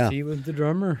 Yes, Yeah. he was the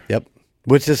drummer. Yep.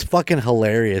 Which is fucking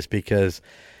hilarious because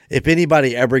if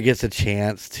anybody ever gets a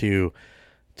chance to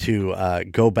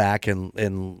go back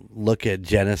and look at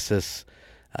Genesis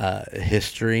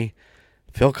history,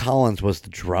 Phil Collins was the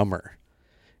drummer,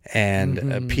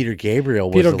 and Peter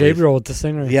Gabriel was the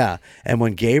singer. Yeah, and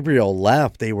when Gabriel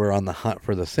left, they were on the hunt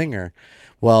for the singer.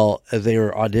 Well, as they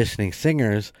were auditioning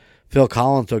singers, Phil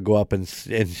Collins would go up and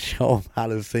show them how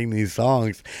to sing these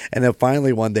songs. And then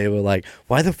finally one day we're like,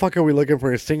 why the fuck are we looking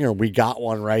for a singer? We got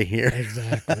one right here.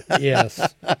 Exactly. Yes.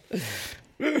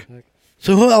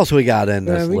 So who else we got in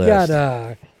this list? We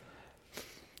got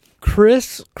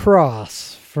Chris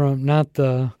Cross from, not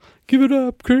the, give it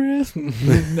up, Chris.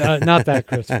 Not that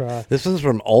Chris Cross. This one's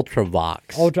from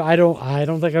Ultravox. I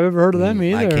don't think I've ever heard of them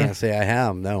either. I can't say I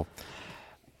have, no.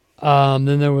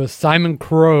 Then there was Simon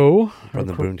Crow From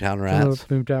the Boomtown Rats.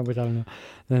 Boomtown, which I don't know.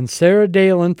 Then Sarah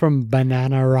Dalen from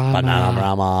Bananarama.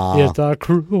 Bananarama. Yes,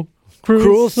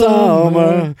 Cruel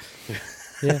Summer.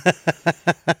 Yeah.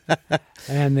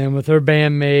 And then with her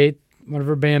bandmate, one of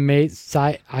her bandmates,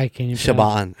 I can't even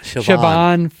Shaban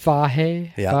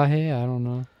Fahe. Yeah. Fahe, I don't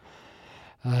know.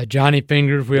 Johnny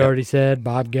Fingers, we already said.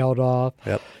 Bob Geldof.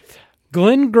 Yep.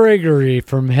 Glenn Gregory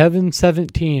from Heaven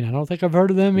 17. I don't think I've heard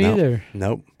of them either.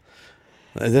 Nope.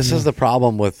 This is the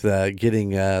problem with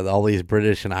getting all these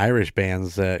British and Irish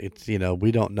bands. It's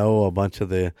we don't know a bunch of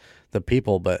the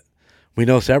people, but we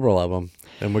know several of them,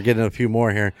 and we're getting a few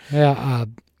more here. Yeah,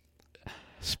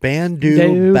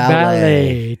 Spandau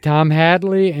Ballet, Tom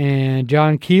Hadley and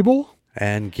John Keeble,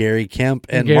 and Gary Kemp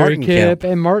and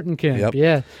Martin Kemp. Yep.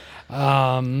 Yeah.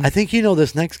 I think you know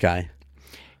this next guy.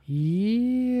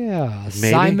 Yeah, Maybe?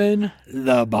 Simon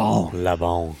Le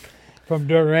Bon. From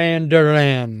Duran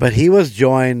Duran. But he was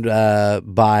joined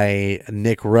by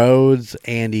Nick Rhodes,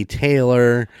 Andy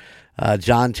Taylor,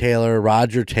 John Taylor,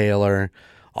 Roger Taylor,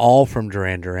 all from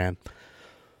Duran Duran.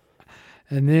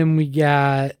 And then we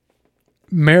got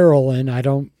Marilyn. I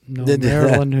don't know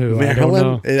Marilyn who.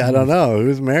 Marilyn? I don't know.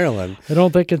 Who's Marilyn? I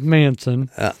don't think it's Manson.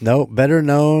 No, better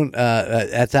known.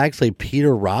 That's actually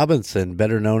Peter Robinson,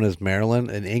 better known as Marilyn,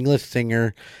 an English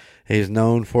singer. He's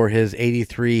known for his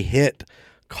 83 hit,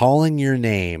 Calling Your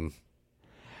Name.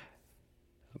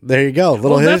 There you go.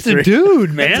 Little history. That's a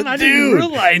dude, man. I didn't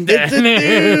realize that. It's a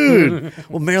dude.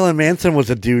 Well, Marilyn Manson was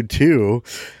a dude, too.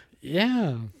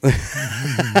 Yeah.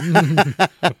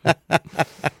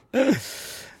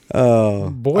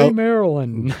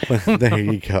 Marilyn. There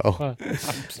you go.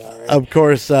 I'm sorry. Of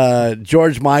course,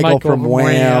 George Michael from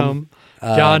Wham.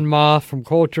 John Moss from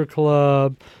Culture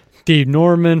Club. Steve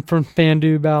Norman from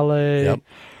Spandau Ballet. Yep.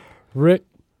 Rick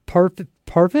Parfitt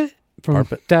from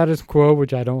Status Quo,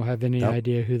 which I don't have any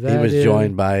idea who that is. He was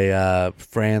joined by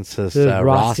Francis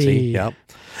Rossi. Yep.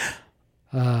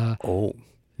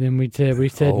 Then we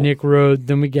said Nick Rhodes.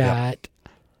 Then we got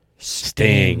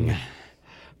Sting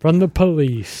from the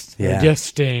Police. Yeah. Just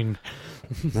Sting.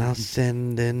 Now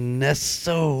sending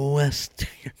SOS to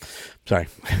you. Sorry.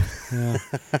 Yeah.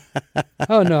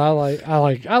 Oh no, I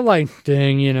like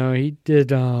Sting. He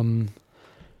did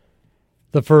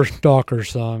the first Stalker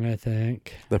song, I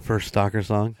think. The first Stalker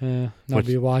song? Yeah. I'll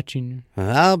be watching.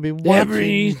 I'll be watching.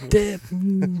 Every step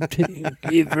you take,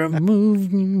 if you're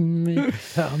moving,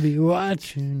 I'll be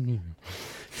watching you.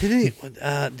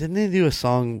 Didn't he do a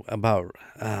song about,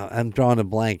 I'm drawing a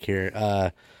blank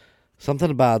here,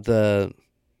 something about the,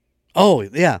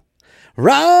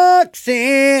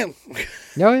 Roxanne.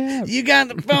 Oh, yeah. You got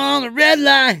the phone on the red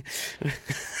light.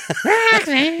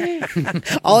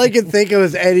 All I could think of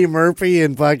was Eddie Murphy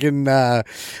and fucking,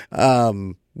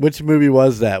 which movie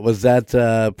was that? Was that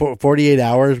 48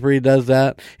 Hours where he does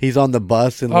that? He's on the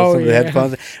bus and listens to the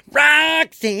headphones.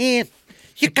 Roxanne,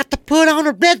 you got to put on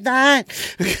a red light.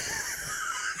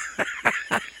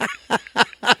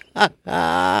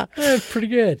 That's pretty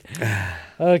good.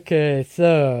 Okay,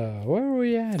 so where were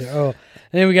we at? Oh,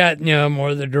 then we got more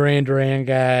of the Duran Duran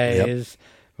guys. Yep.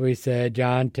 We said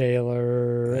John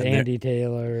Taylor, Andy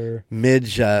Taylor,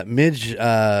 Midge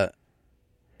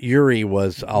Uri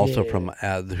was also from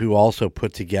who also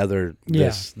put together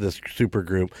this super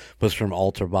group, was from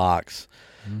Ultravox.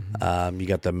 Mm-hmm. You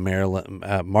got the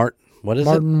What is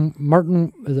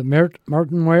Martin, is it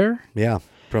Martin Ware? Yeah,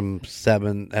 from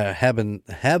Heaven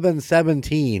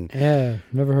 17. Yeah,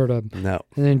 never heard of. No.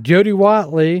 And then Jody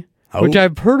Watley, which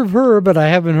I've heard of her, but I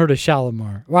haven't heard of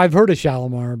Shalimar. Well, I've heard of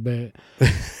Shalimar, but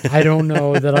I don't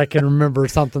know that I can remember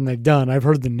something they've done. I've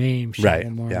heard the name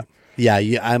Shalimar. Right. Yeah.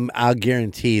 I'll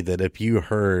guarantee that if you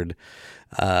heard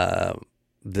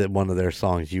one of their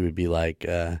songs, you would be like,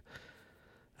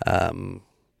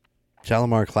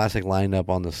 Shalimar classic lineup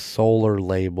on the Solar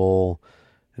label.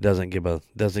 It doesn't give a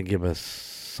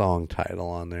song title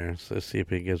on there. So let's see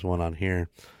if it gives one on here.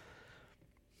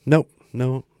 Nope.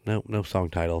 No song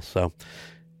title. So,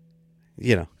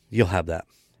 you'll have that.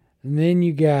 And then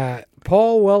you got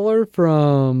Paul Weller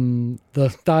from the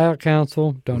Style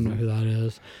Council. Don't know who that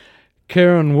is.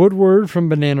 Karen Woodward from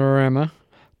Bananarama.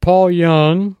 Paul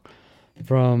Young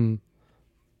from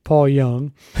Paul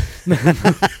Young.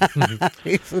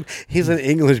 He's an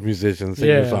English musician,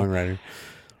 singer-songwriter.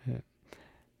 Yeah.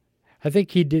 I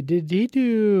think he did he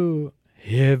do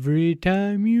Every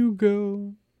Time You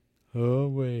Go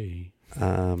Away?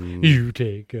 You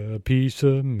take a piece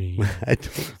of me. I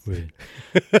don't.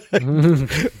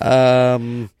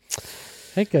 I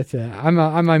think that's it.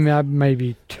 I may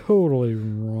be totally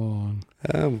wrong.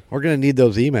 We're gonna need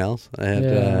those emails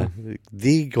at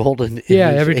the Golden.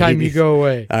 Every time 80s. you go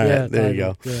away. All right, there you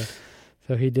go. Yeah.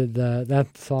 So he did that.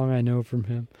 That's the song I know from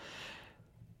him.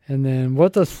 And then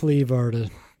what's a sleeve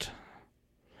artist?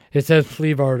 It says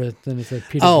sleeve artist, and it says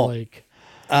Peter Blake.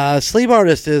 Sleeve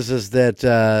artist is that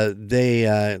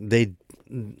they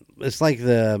it's like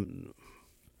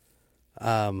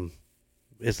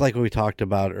it's like what we talked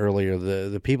about earlier,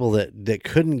 the people that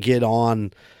couldn't get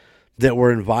on, that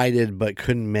were invited but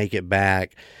couldn't make it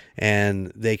back,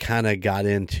 and they kind of got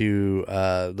into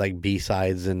like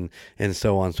B-sides and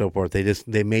so on and so forth.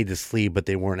 They made the sleeve, but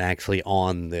they weren't actually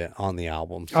on the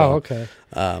album. So, okay.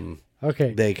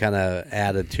 Okay. They kind of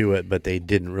added to it, but they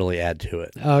didn't really add to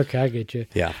it. Okay, I get you.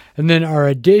 Yeah. And then our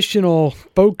additional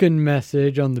spoken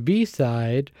message on the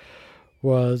B-side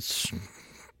was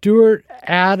Stuart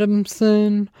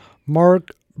Adamson, Mark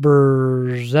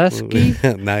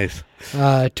Brzeski, Nice.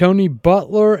 Tony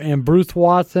Butler, and Bruce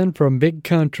Watson from Big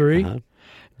Country,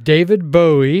 David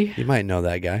Bowie. You might know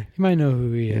that guy. You might know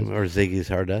who he is. Or Ziggy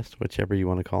Stardust, whichever you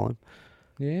want to call him.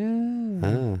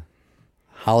 Yeah.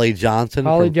 Holly Johnson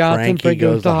Frankie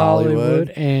Goes to Hollywood,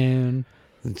 and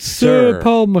Sir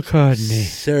Paul McCartney.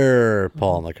 Sir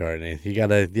Paul McCartney. You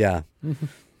gotta, yeah.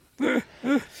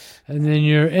 And then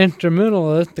your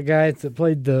instrumentalist, the guys that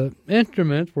played the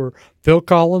instruments, were Phil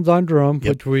Collins on drums,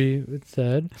 which we had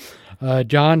said.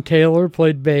 John Taylor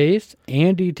played bass.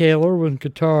 Andy Taylor was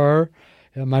guitar.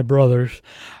 My brothers.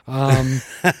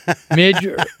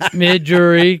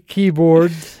 Mid-jury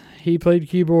keyboards. He played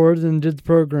keyboards and did the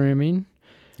programming.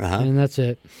 And that's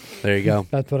it. There you go.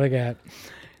 That's what I got.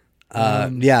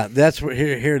 That's where,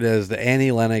 here it is. The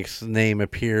Annie Lennox name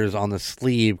appears on the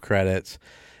sleeve credits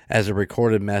as a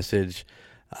recorded message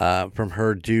from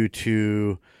her due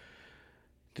to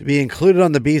be included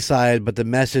on the B-side, but the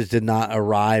message did not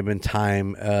arrive in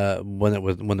time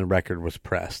when the record was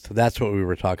pressed. That's what we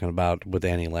were talking about with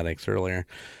Annie Lennox earlier.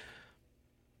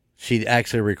 She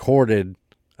actually recorded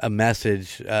a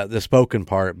message, the spoken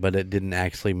part, but it didn't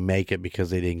actually make it because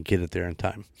they didn't get it there in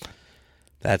time.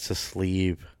 That's a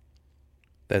sleeve.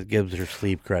 That gives her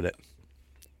sleeve credit.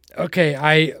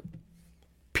 Okay,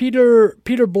 Peter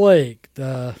Blake,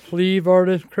 the sleeve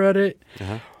artist credit.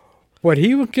 What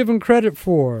he was given credit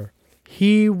for,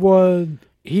 he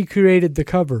created the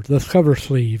cover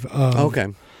sleeve.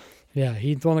 Okay. Yeah,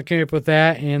 he's the one that came up with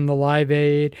that and the Live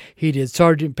Aid. He did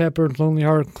Sgt. Pepper's Lonely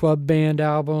Hearts Club Band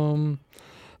album,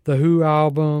 the Who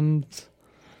albums.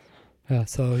 Yeah,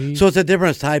 so it's a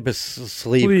different type of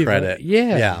sleeve credit.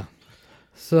 Yeah.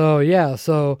 So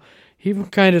he was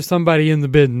kind of somebody in the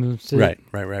business. Right.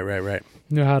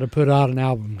 Knew how to put out an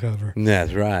album cover.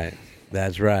 That's right.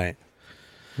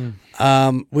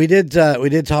 We did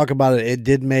talk about it. It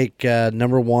did make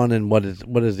number one in what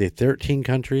is it, 13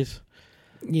 countries?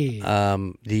 Yeah.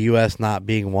 The U.S. not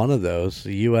being one of those.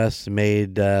 The U.S.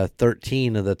 made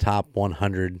 13 of the top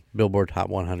 100, Billboard Top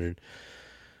 100,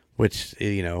 which,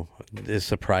 is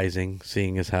surprising,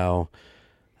 seeing as how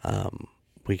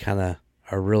we kind of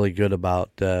are really good about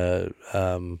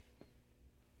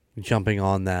jumping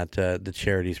on that the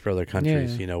charities for other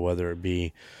countries, whether it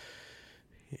be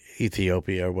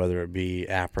Ethiopia or whether it be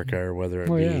Africa or whether it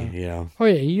be. Oh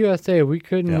yeah, USA. We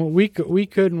couldn't we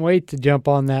couldn't wait to jump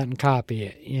on that and copy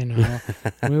it.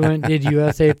 We went and did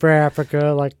USA for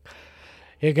Africa. Like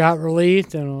it got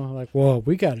released, and we're like, whoa,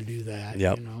 we got to do that.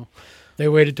 Yep. They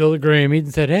waited till the Grammys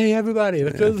and said, "Hey, everybody,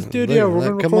 let's go to the studio.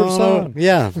 We're going to record a song."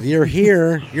 Yeah, you're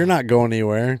here. You're not going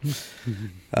anywhere.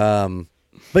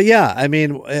 But yeah, I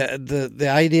mean, the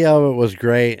idea of it was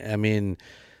great. I mean,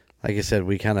 like I said,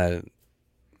 we kind of,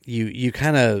 you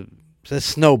kind of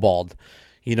snowballed.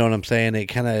 You know what I'm saying? It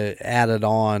kind of added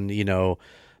on. You know,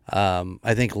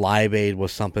 I think Live Aid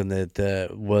was something that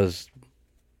was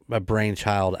a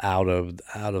brainchild out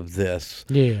of this.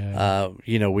 Yeah.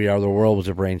 You know, We Are the World was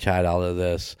a brainchild out of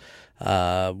this.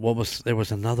 There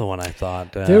was another one I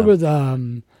thought. There was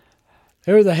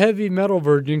a heavy metal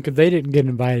version because they didn't get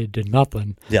invited to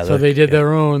nothing. Yeah, so they did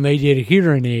their own. They did a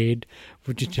Hearing Aid,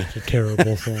 which is just a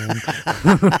terrible song.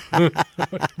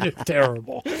 Just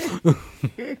terrible.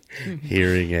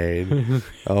 Hearing Aid.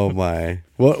 Oh my.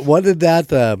 What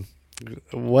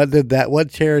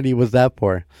charity was that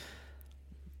for?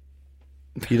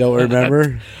 You don't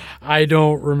remember? I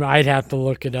don't remember. I'd have to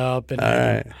look it up. And All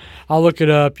right. I'll look it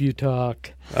up. You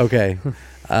talk. Okay.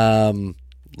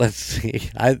 Let's see.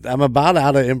 I'm about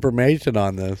out of information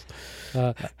on this.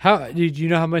 How did you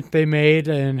know how much they made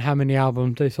and how many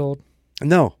albums they sold?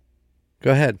 No.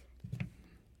 Go ahead.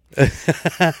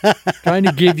 Trying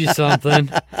to give you something.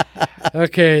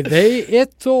 Okay,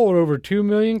 it sold over 2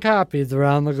 million copies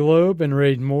around the globe and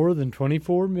raised more than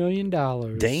 $24 million.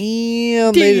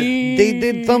 Damn. They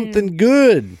did something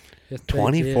good. Yes,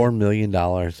 $24 million.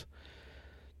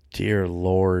 Dear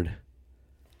Lord.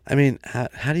 I mean,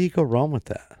 how do you go wrong with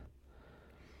that?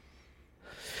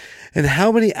 And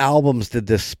how many albums did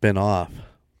this spin off?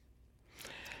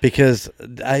 Because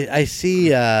I see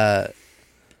that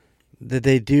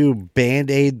they do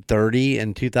Band-Aid 30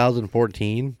 in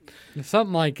 2014.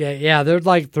 Something like that. Yeah, there's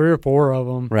like 3 or 4 of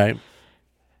them. Right.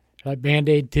 Like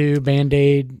Band-Aid 2,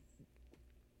 Band-Aid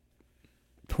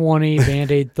 20,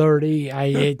 Band-Aid 30.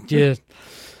 It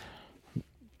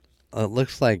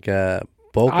looks like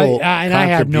vocal and I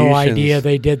had no idea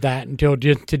they did that until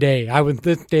just today. I was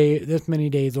this many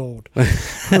days old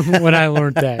when I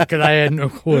learned that because I had no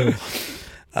clue.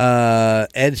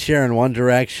 Ed Sheeran, One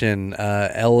Direction,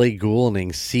 Ellie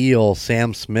Goulding, Seal,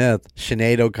 Sam Smith,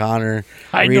 Sinead O'Connor.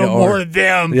 I know more of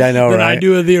them I know, than right? I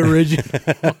do of the original.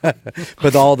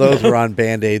 But all those were on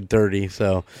Band-Aid 30,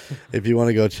 so if you want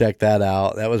to go check that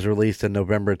out, that was released in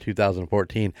November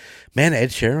 2014. Man,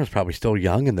 Ed Sheeran was probably still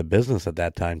young in the business at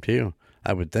that time, too,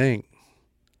 I would think.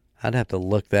 I'd have to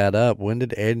look that up. When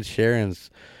did Ed Sheeran's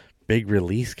big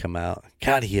release come out?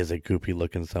 God, he is a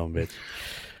goopy-looking son of a bitch.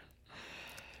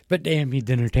 But damn, he's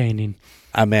entertaining.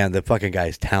 Man, the fucking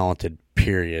guy's talented,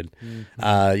 period.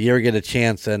 Mm-hmm. You ever get a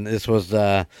chance, and this was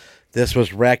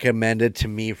recommended to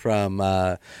me from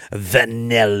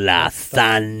Vanilla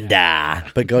Thunder.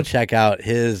 But go check out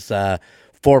his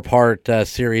 4-part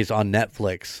series on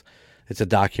Netflix. It's a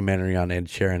documentary on Ed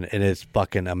Sheeran, and it's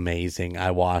fucking amazing.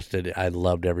 I watched it. I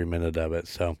loved every minute of it.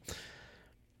 So,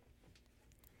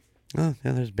 oh,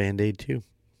 yeah, there's Band-Aid too.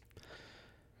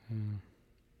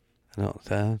 I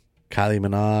don't Kylie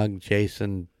Minogue,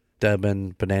 Jason,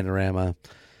 Dubin, Bananarama.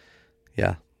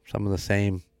 Yeah, some of the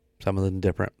same, some of them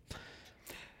different.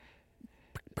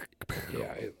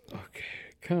 Yeah,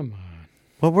 okay, come on.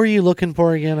 What were you looking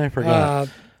for again? I forgot.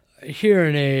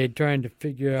 Hearing Aid, trying to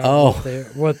figure out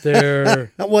what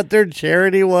their what their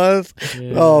charity was.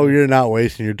 Yeah. Oh, you're not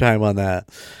wasting your time on that.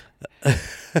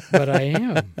 But I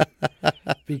am,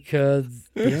 because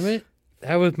damn it,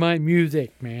 that was my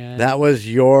music, man. That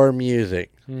was your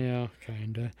music. Yeah,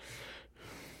 kinda.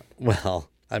 Well,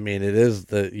 I mean, it is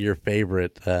your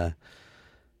favorite genre.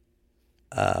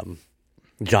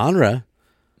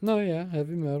 No, yeah,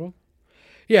 heavy metal.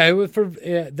 Yeah, it was for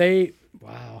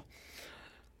wow.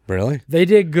 Really? They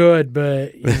did good,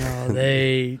 but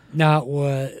they not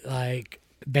what like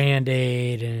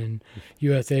Band-Aid and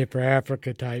USA for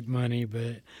Africa type money,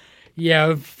 but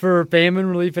yeah, for famine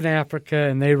relief in Africa,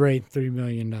 and they raised $3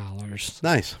 million.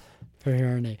 Nice. For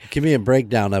Hearing Aid. Give me a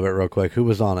breakdown of it real quick. Who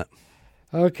was on it?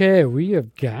 Okay, we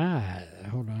have got.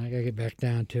 Hold on, I gotta get back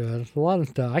down to it. There's a lot of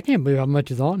stuff. I can't believe how much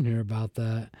is on here about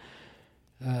that.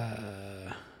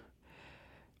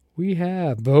 We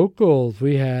have vocals.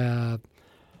 We have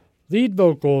lead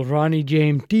vocals, Ronnie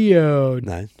James Dio.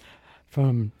 Nice.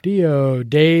 From Dio,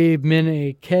 Dave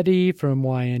Meniketti from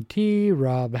Y&T,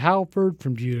 Rob Halford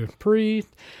from Judas Priest,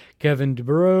 Kevin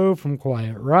DeBro from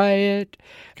Quiet Riot,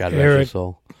 God rest his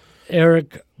soul.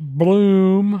 Eric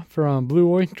Bloom from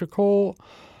Blue Oyster Cult,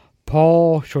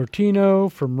 Paul Shortino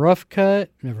from Rough Cut,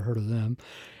 never heard of them,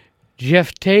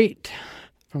 Jeff Tate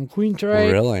from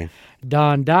Queensryche, really?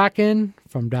 Don Dokken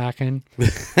from Dokken.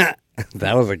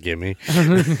 That was a gimme.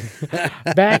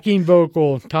 Backing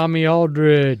vocal, Tommy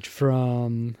Aldridge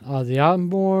from Ozzy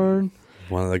Osbourne.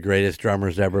 One of the greatest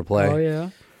drummers to ever play.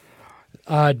 Oh,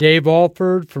 yeah. Dave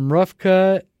Alford from Rough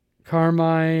Cut,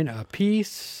 Carmine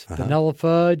Apiece, Vanilla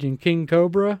Fudge, and King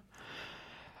Cobra.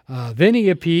 Vinny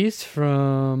Apiece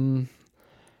from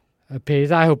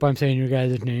Apiece. I hope I'm saying your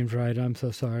guys' names right. I'm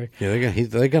so sorry. Yeah,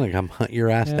 they're gonna come hunt your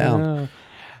ass down.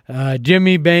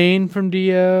 Jimmy Bain from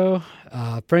Dio,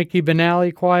 Frankie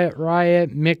Benali, Quiet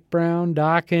Riot, Mick Brown,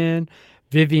 Dokken,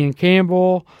 Vivian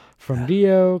Campbell from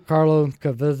Dio, Carlo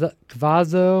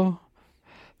Cavazzo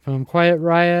from Quiet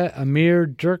Riot, Amir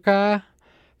Jerka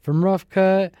from Rough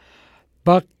Cut,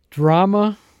 Buck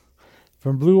Drama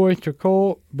from Blue Oyster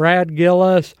Cult, Brad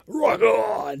Gillis, rock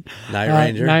on,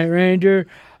 Night Ranger,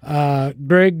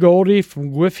 Greg Goldie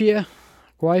from Guifia,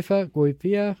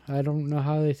 I don't know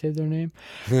how they say their name.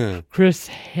 Chris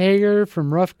Hager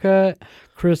from Rough Cut,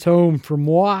 Chris Holm from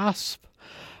Wasp,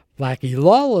 Blackie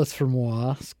Lawless from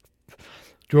Wasp,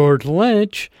 George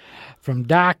Lynch from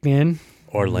Dokken.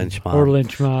 Or Lynch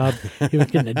Mob. He was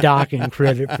getting a Dokken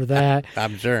credit for that.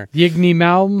 I'm sure. Yigny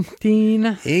Malmsteen.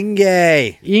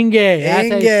 Inge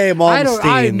Malmsteen.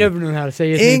 I never knew how to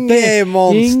say his name. Inge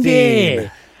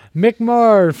Malmsteen. Mick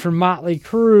Mars from Motley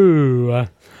Crue.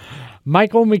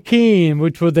 Michael McKean,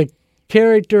 which was a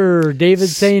character, David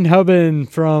St.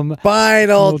 Hubban from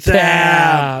Spinal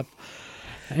Tap.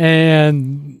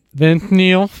 And Vince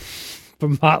Neil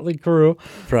from Motley Crue.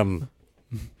 From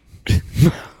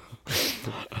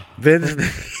Vince.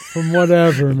 From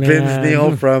whatever, man. Vince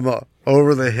Neil from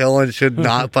Over the Hill and should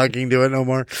not fucking do it no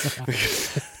more.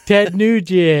 Ted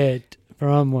Nugent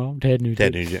from, Ted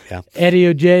Nugent, yeah. Eddie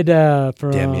Ojeda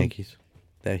from Damn Yankees.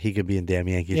 That he could be in Damn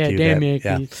Yankees too. Damn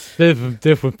Yankees. Yeah.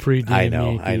 This was pre-Damn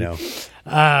Yankees. I know.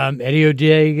 Eddie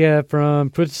Ojeda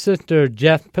from Twisted Sister,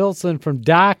 Jeff Pilson from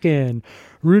Dokken,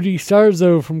 Rudy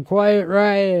Sarzo from Quiet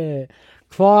Riot,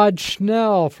 Claude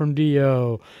Schnell from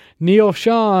Dio, Neil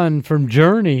Sean from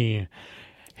Journey,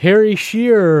 Harry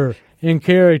Shearer in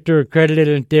character credited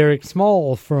as Derek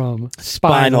Small from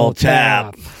Spinal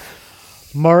Tap.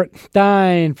 Mark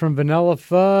Stein from Vanilla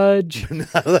Fudge.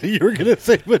 You were going to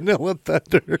say Vanilla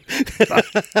Thunder.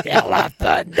 Vanilla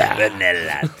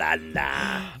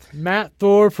Thunder. Matt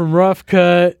Thor from Rough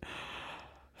Cut.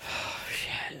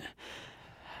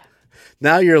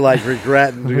 Now you're like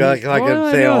regretting. Like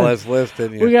I'm saying all this list.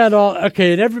 We got all,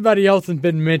 okay, and everybody else has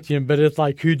been mentioned, but it's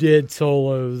like who did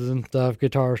solos and stuff,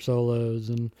 guitar solos,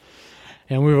 and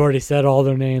we've already said all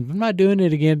their names. I'm not doing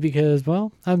it again because,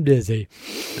 well, I'm dizzy.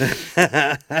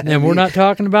 And we're not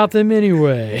talking about them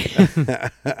anyway.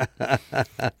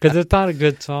 Because it's not a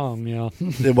good song, you know.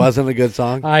 It wasn't a good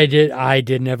song? I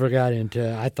never got into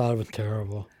it. I thought it was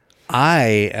terrible.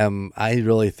 I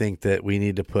really think that we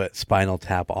need to put Spinal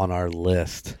Tap on our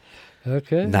list.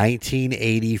 Okay.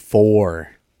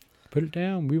 1984. Put it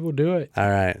down. We will do it. All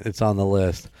right. It's on the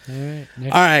list. All right. All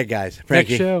right, guys.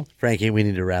 Frankie, next show. Frankie, we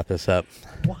need to wrap this up.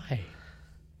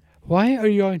 Why are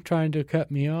you always trying to cut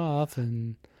me off?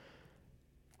 And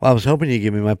well, I was hoping you'd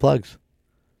give me my plugs.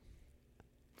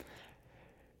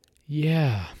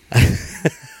 Yeah.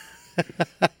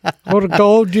 Go to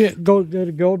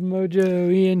Golden Mojo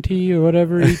ENT or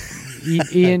whatever,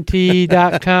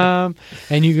 ENT.com,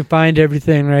 and you can find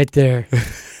everything right there.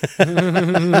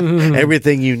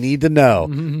 Everything you need to know.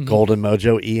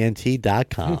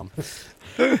 GoldenMojoENT.com.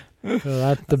 So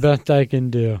that's the best I can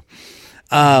do.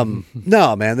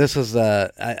 No, man, this is,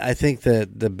 I think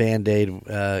that the Band-Aid,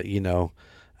 Do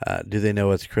They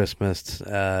Know It's Christmas,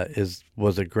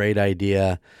 was a great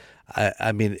idea.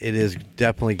 I mean, it is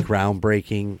definitely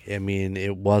groundbreaking. I mean,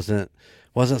 it wasn't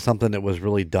something that was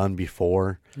really done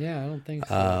before. Yeah, I don't think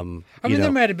so. I mean,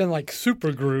 there might have been like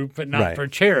super group, but not for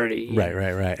charity.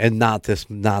 Right. And not this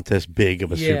big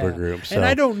of a super group. So. And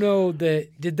I don't know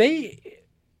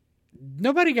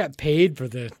nobody got paid for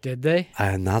this, did they?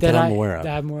 Not that I'm aware of.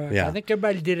 Yeah. I think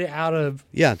everybody did it out of...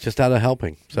 Yeah, just out of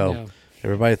helping. So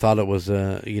everybody thought it was,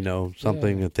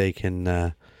 something that they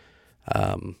can...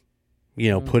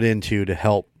 put into to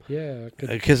help. Yeah.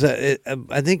 Because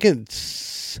I think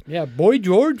it's... Yeah, Boy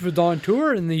George was on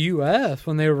tour in the U.S.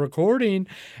 when they were recording,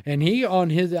 and he,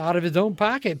 out of his own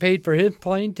pocket, paid for his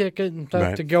plane ticket and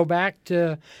stuff to go back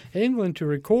to England to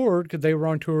record because they were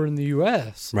on tour in the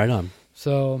U.S. Right on.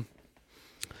 So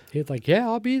he's like, yeah,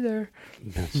 I'll be there.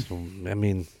 That's, I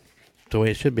mean, the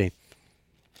way it should be.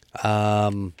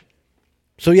 So,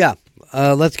 yeah,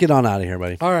 let's get on out of here,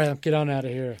 buddy. All right, let's get on out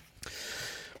of here.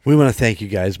 We want to thank you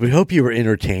guys. We hope you were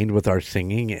entertained with our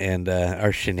singing and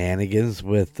our shenanigans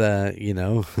with,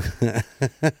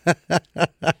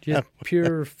 Just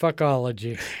pure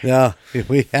fuckology. No,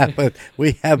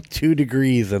 we have 2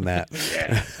 degrees in that.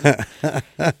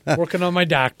 Working on my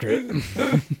doctorate.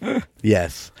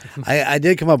 Yes. I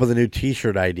did come up with a new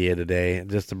T-shirt idea today.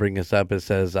 Just to bring this up, it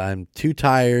says, I'm too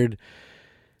tired.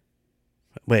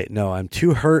 Wait, no, I'm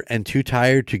too hurt and too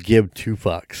tired to give two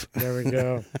fucks. There we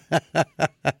go. I'm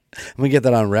going to get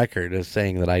that on record as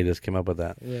saying that I just came up with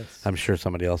that. Yes. I'm sure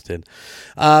somebody else did.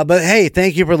 But hey,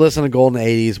 thank you for listening to Golden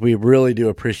 80s. We really do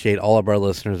appreciate all of our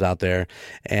listeners out there.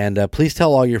 And please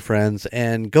tell all your friends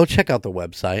and go check out the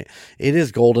website. It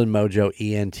is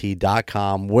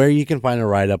goldenmojoent.com, where you can find a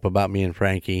write-up about me and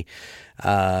Frankie.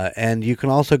 And you can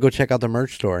also go check out the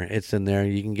merch store. It's in there.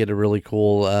 You can get a really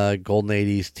cool Golden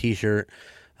 80s t-shirt,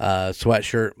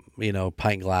 sweatshirt,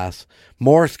 pint glass.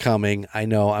 More's coming. I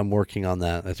know. I'm working on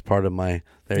that. That's part of my,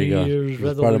 there you go.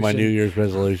 It's part of my New Year's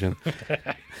resolution.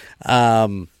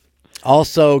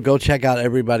 Also, go check out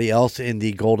everybody else in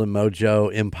the Golden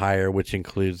Mojo Empire, which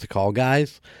includes the Call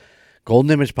Guys,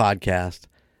 Golden Image Podcast,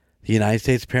 the United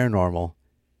States Paranormal,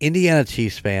 Indiana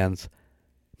Chiefs Fans,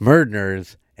 Murd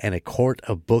Nerds, and A Court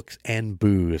of Books and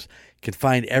Booze. You can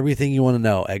find everything you want to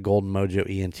know at Golden Mojo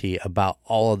ENT about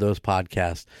all of those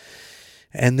podcasts.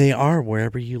 And they are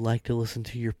wherever you like to listen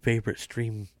to your favorite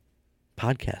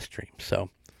podcast stream. So,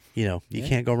 you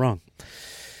can't go wrong.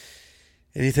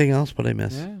 Anything else? What I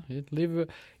miss? Yeah,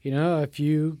 if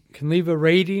you can leave a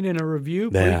rating and a review,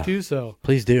 please do so.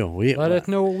 Please do. Let us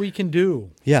know what we can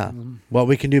do. Yeah, what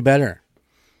we can do better.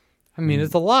 I mean,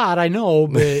 it's a lot, I know,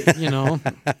 but,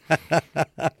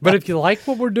 but if you like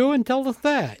what we're doing, tell us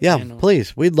that. Yeah,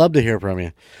 please. We'd love to hear from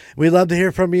you. We'd love to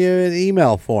hear from you in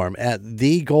email form at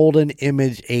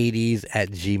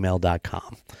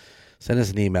thegoldenimage80s@gmail.com. Send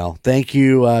us an email. Thank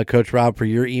you, Coach Rob, for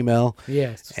your email.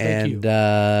 Yes, thank you.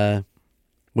 And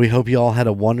we hope you all had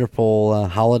a wonderful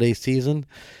holiday season.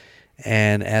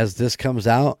 And as this comes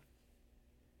out,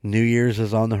 New Year's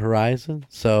is on the horizon.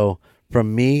 So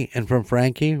from me and from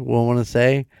Frankie, we'll want to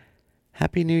say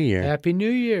Happy New Year. Happy New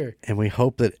Year. And we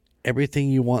hope that everything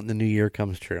you want in the new year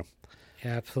comes true.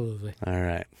 Absolutely. All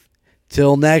right.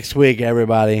 Till next week,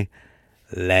 everybody.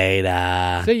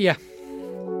 Later. See ya.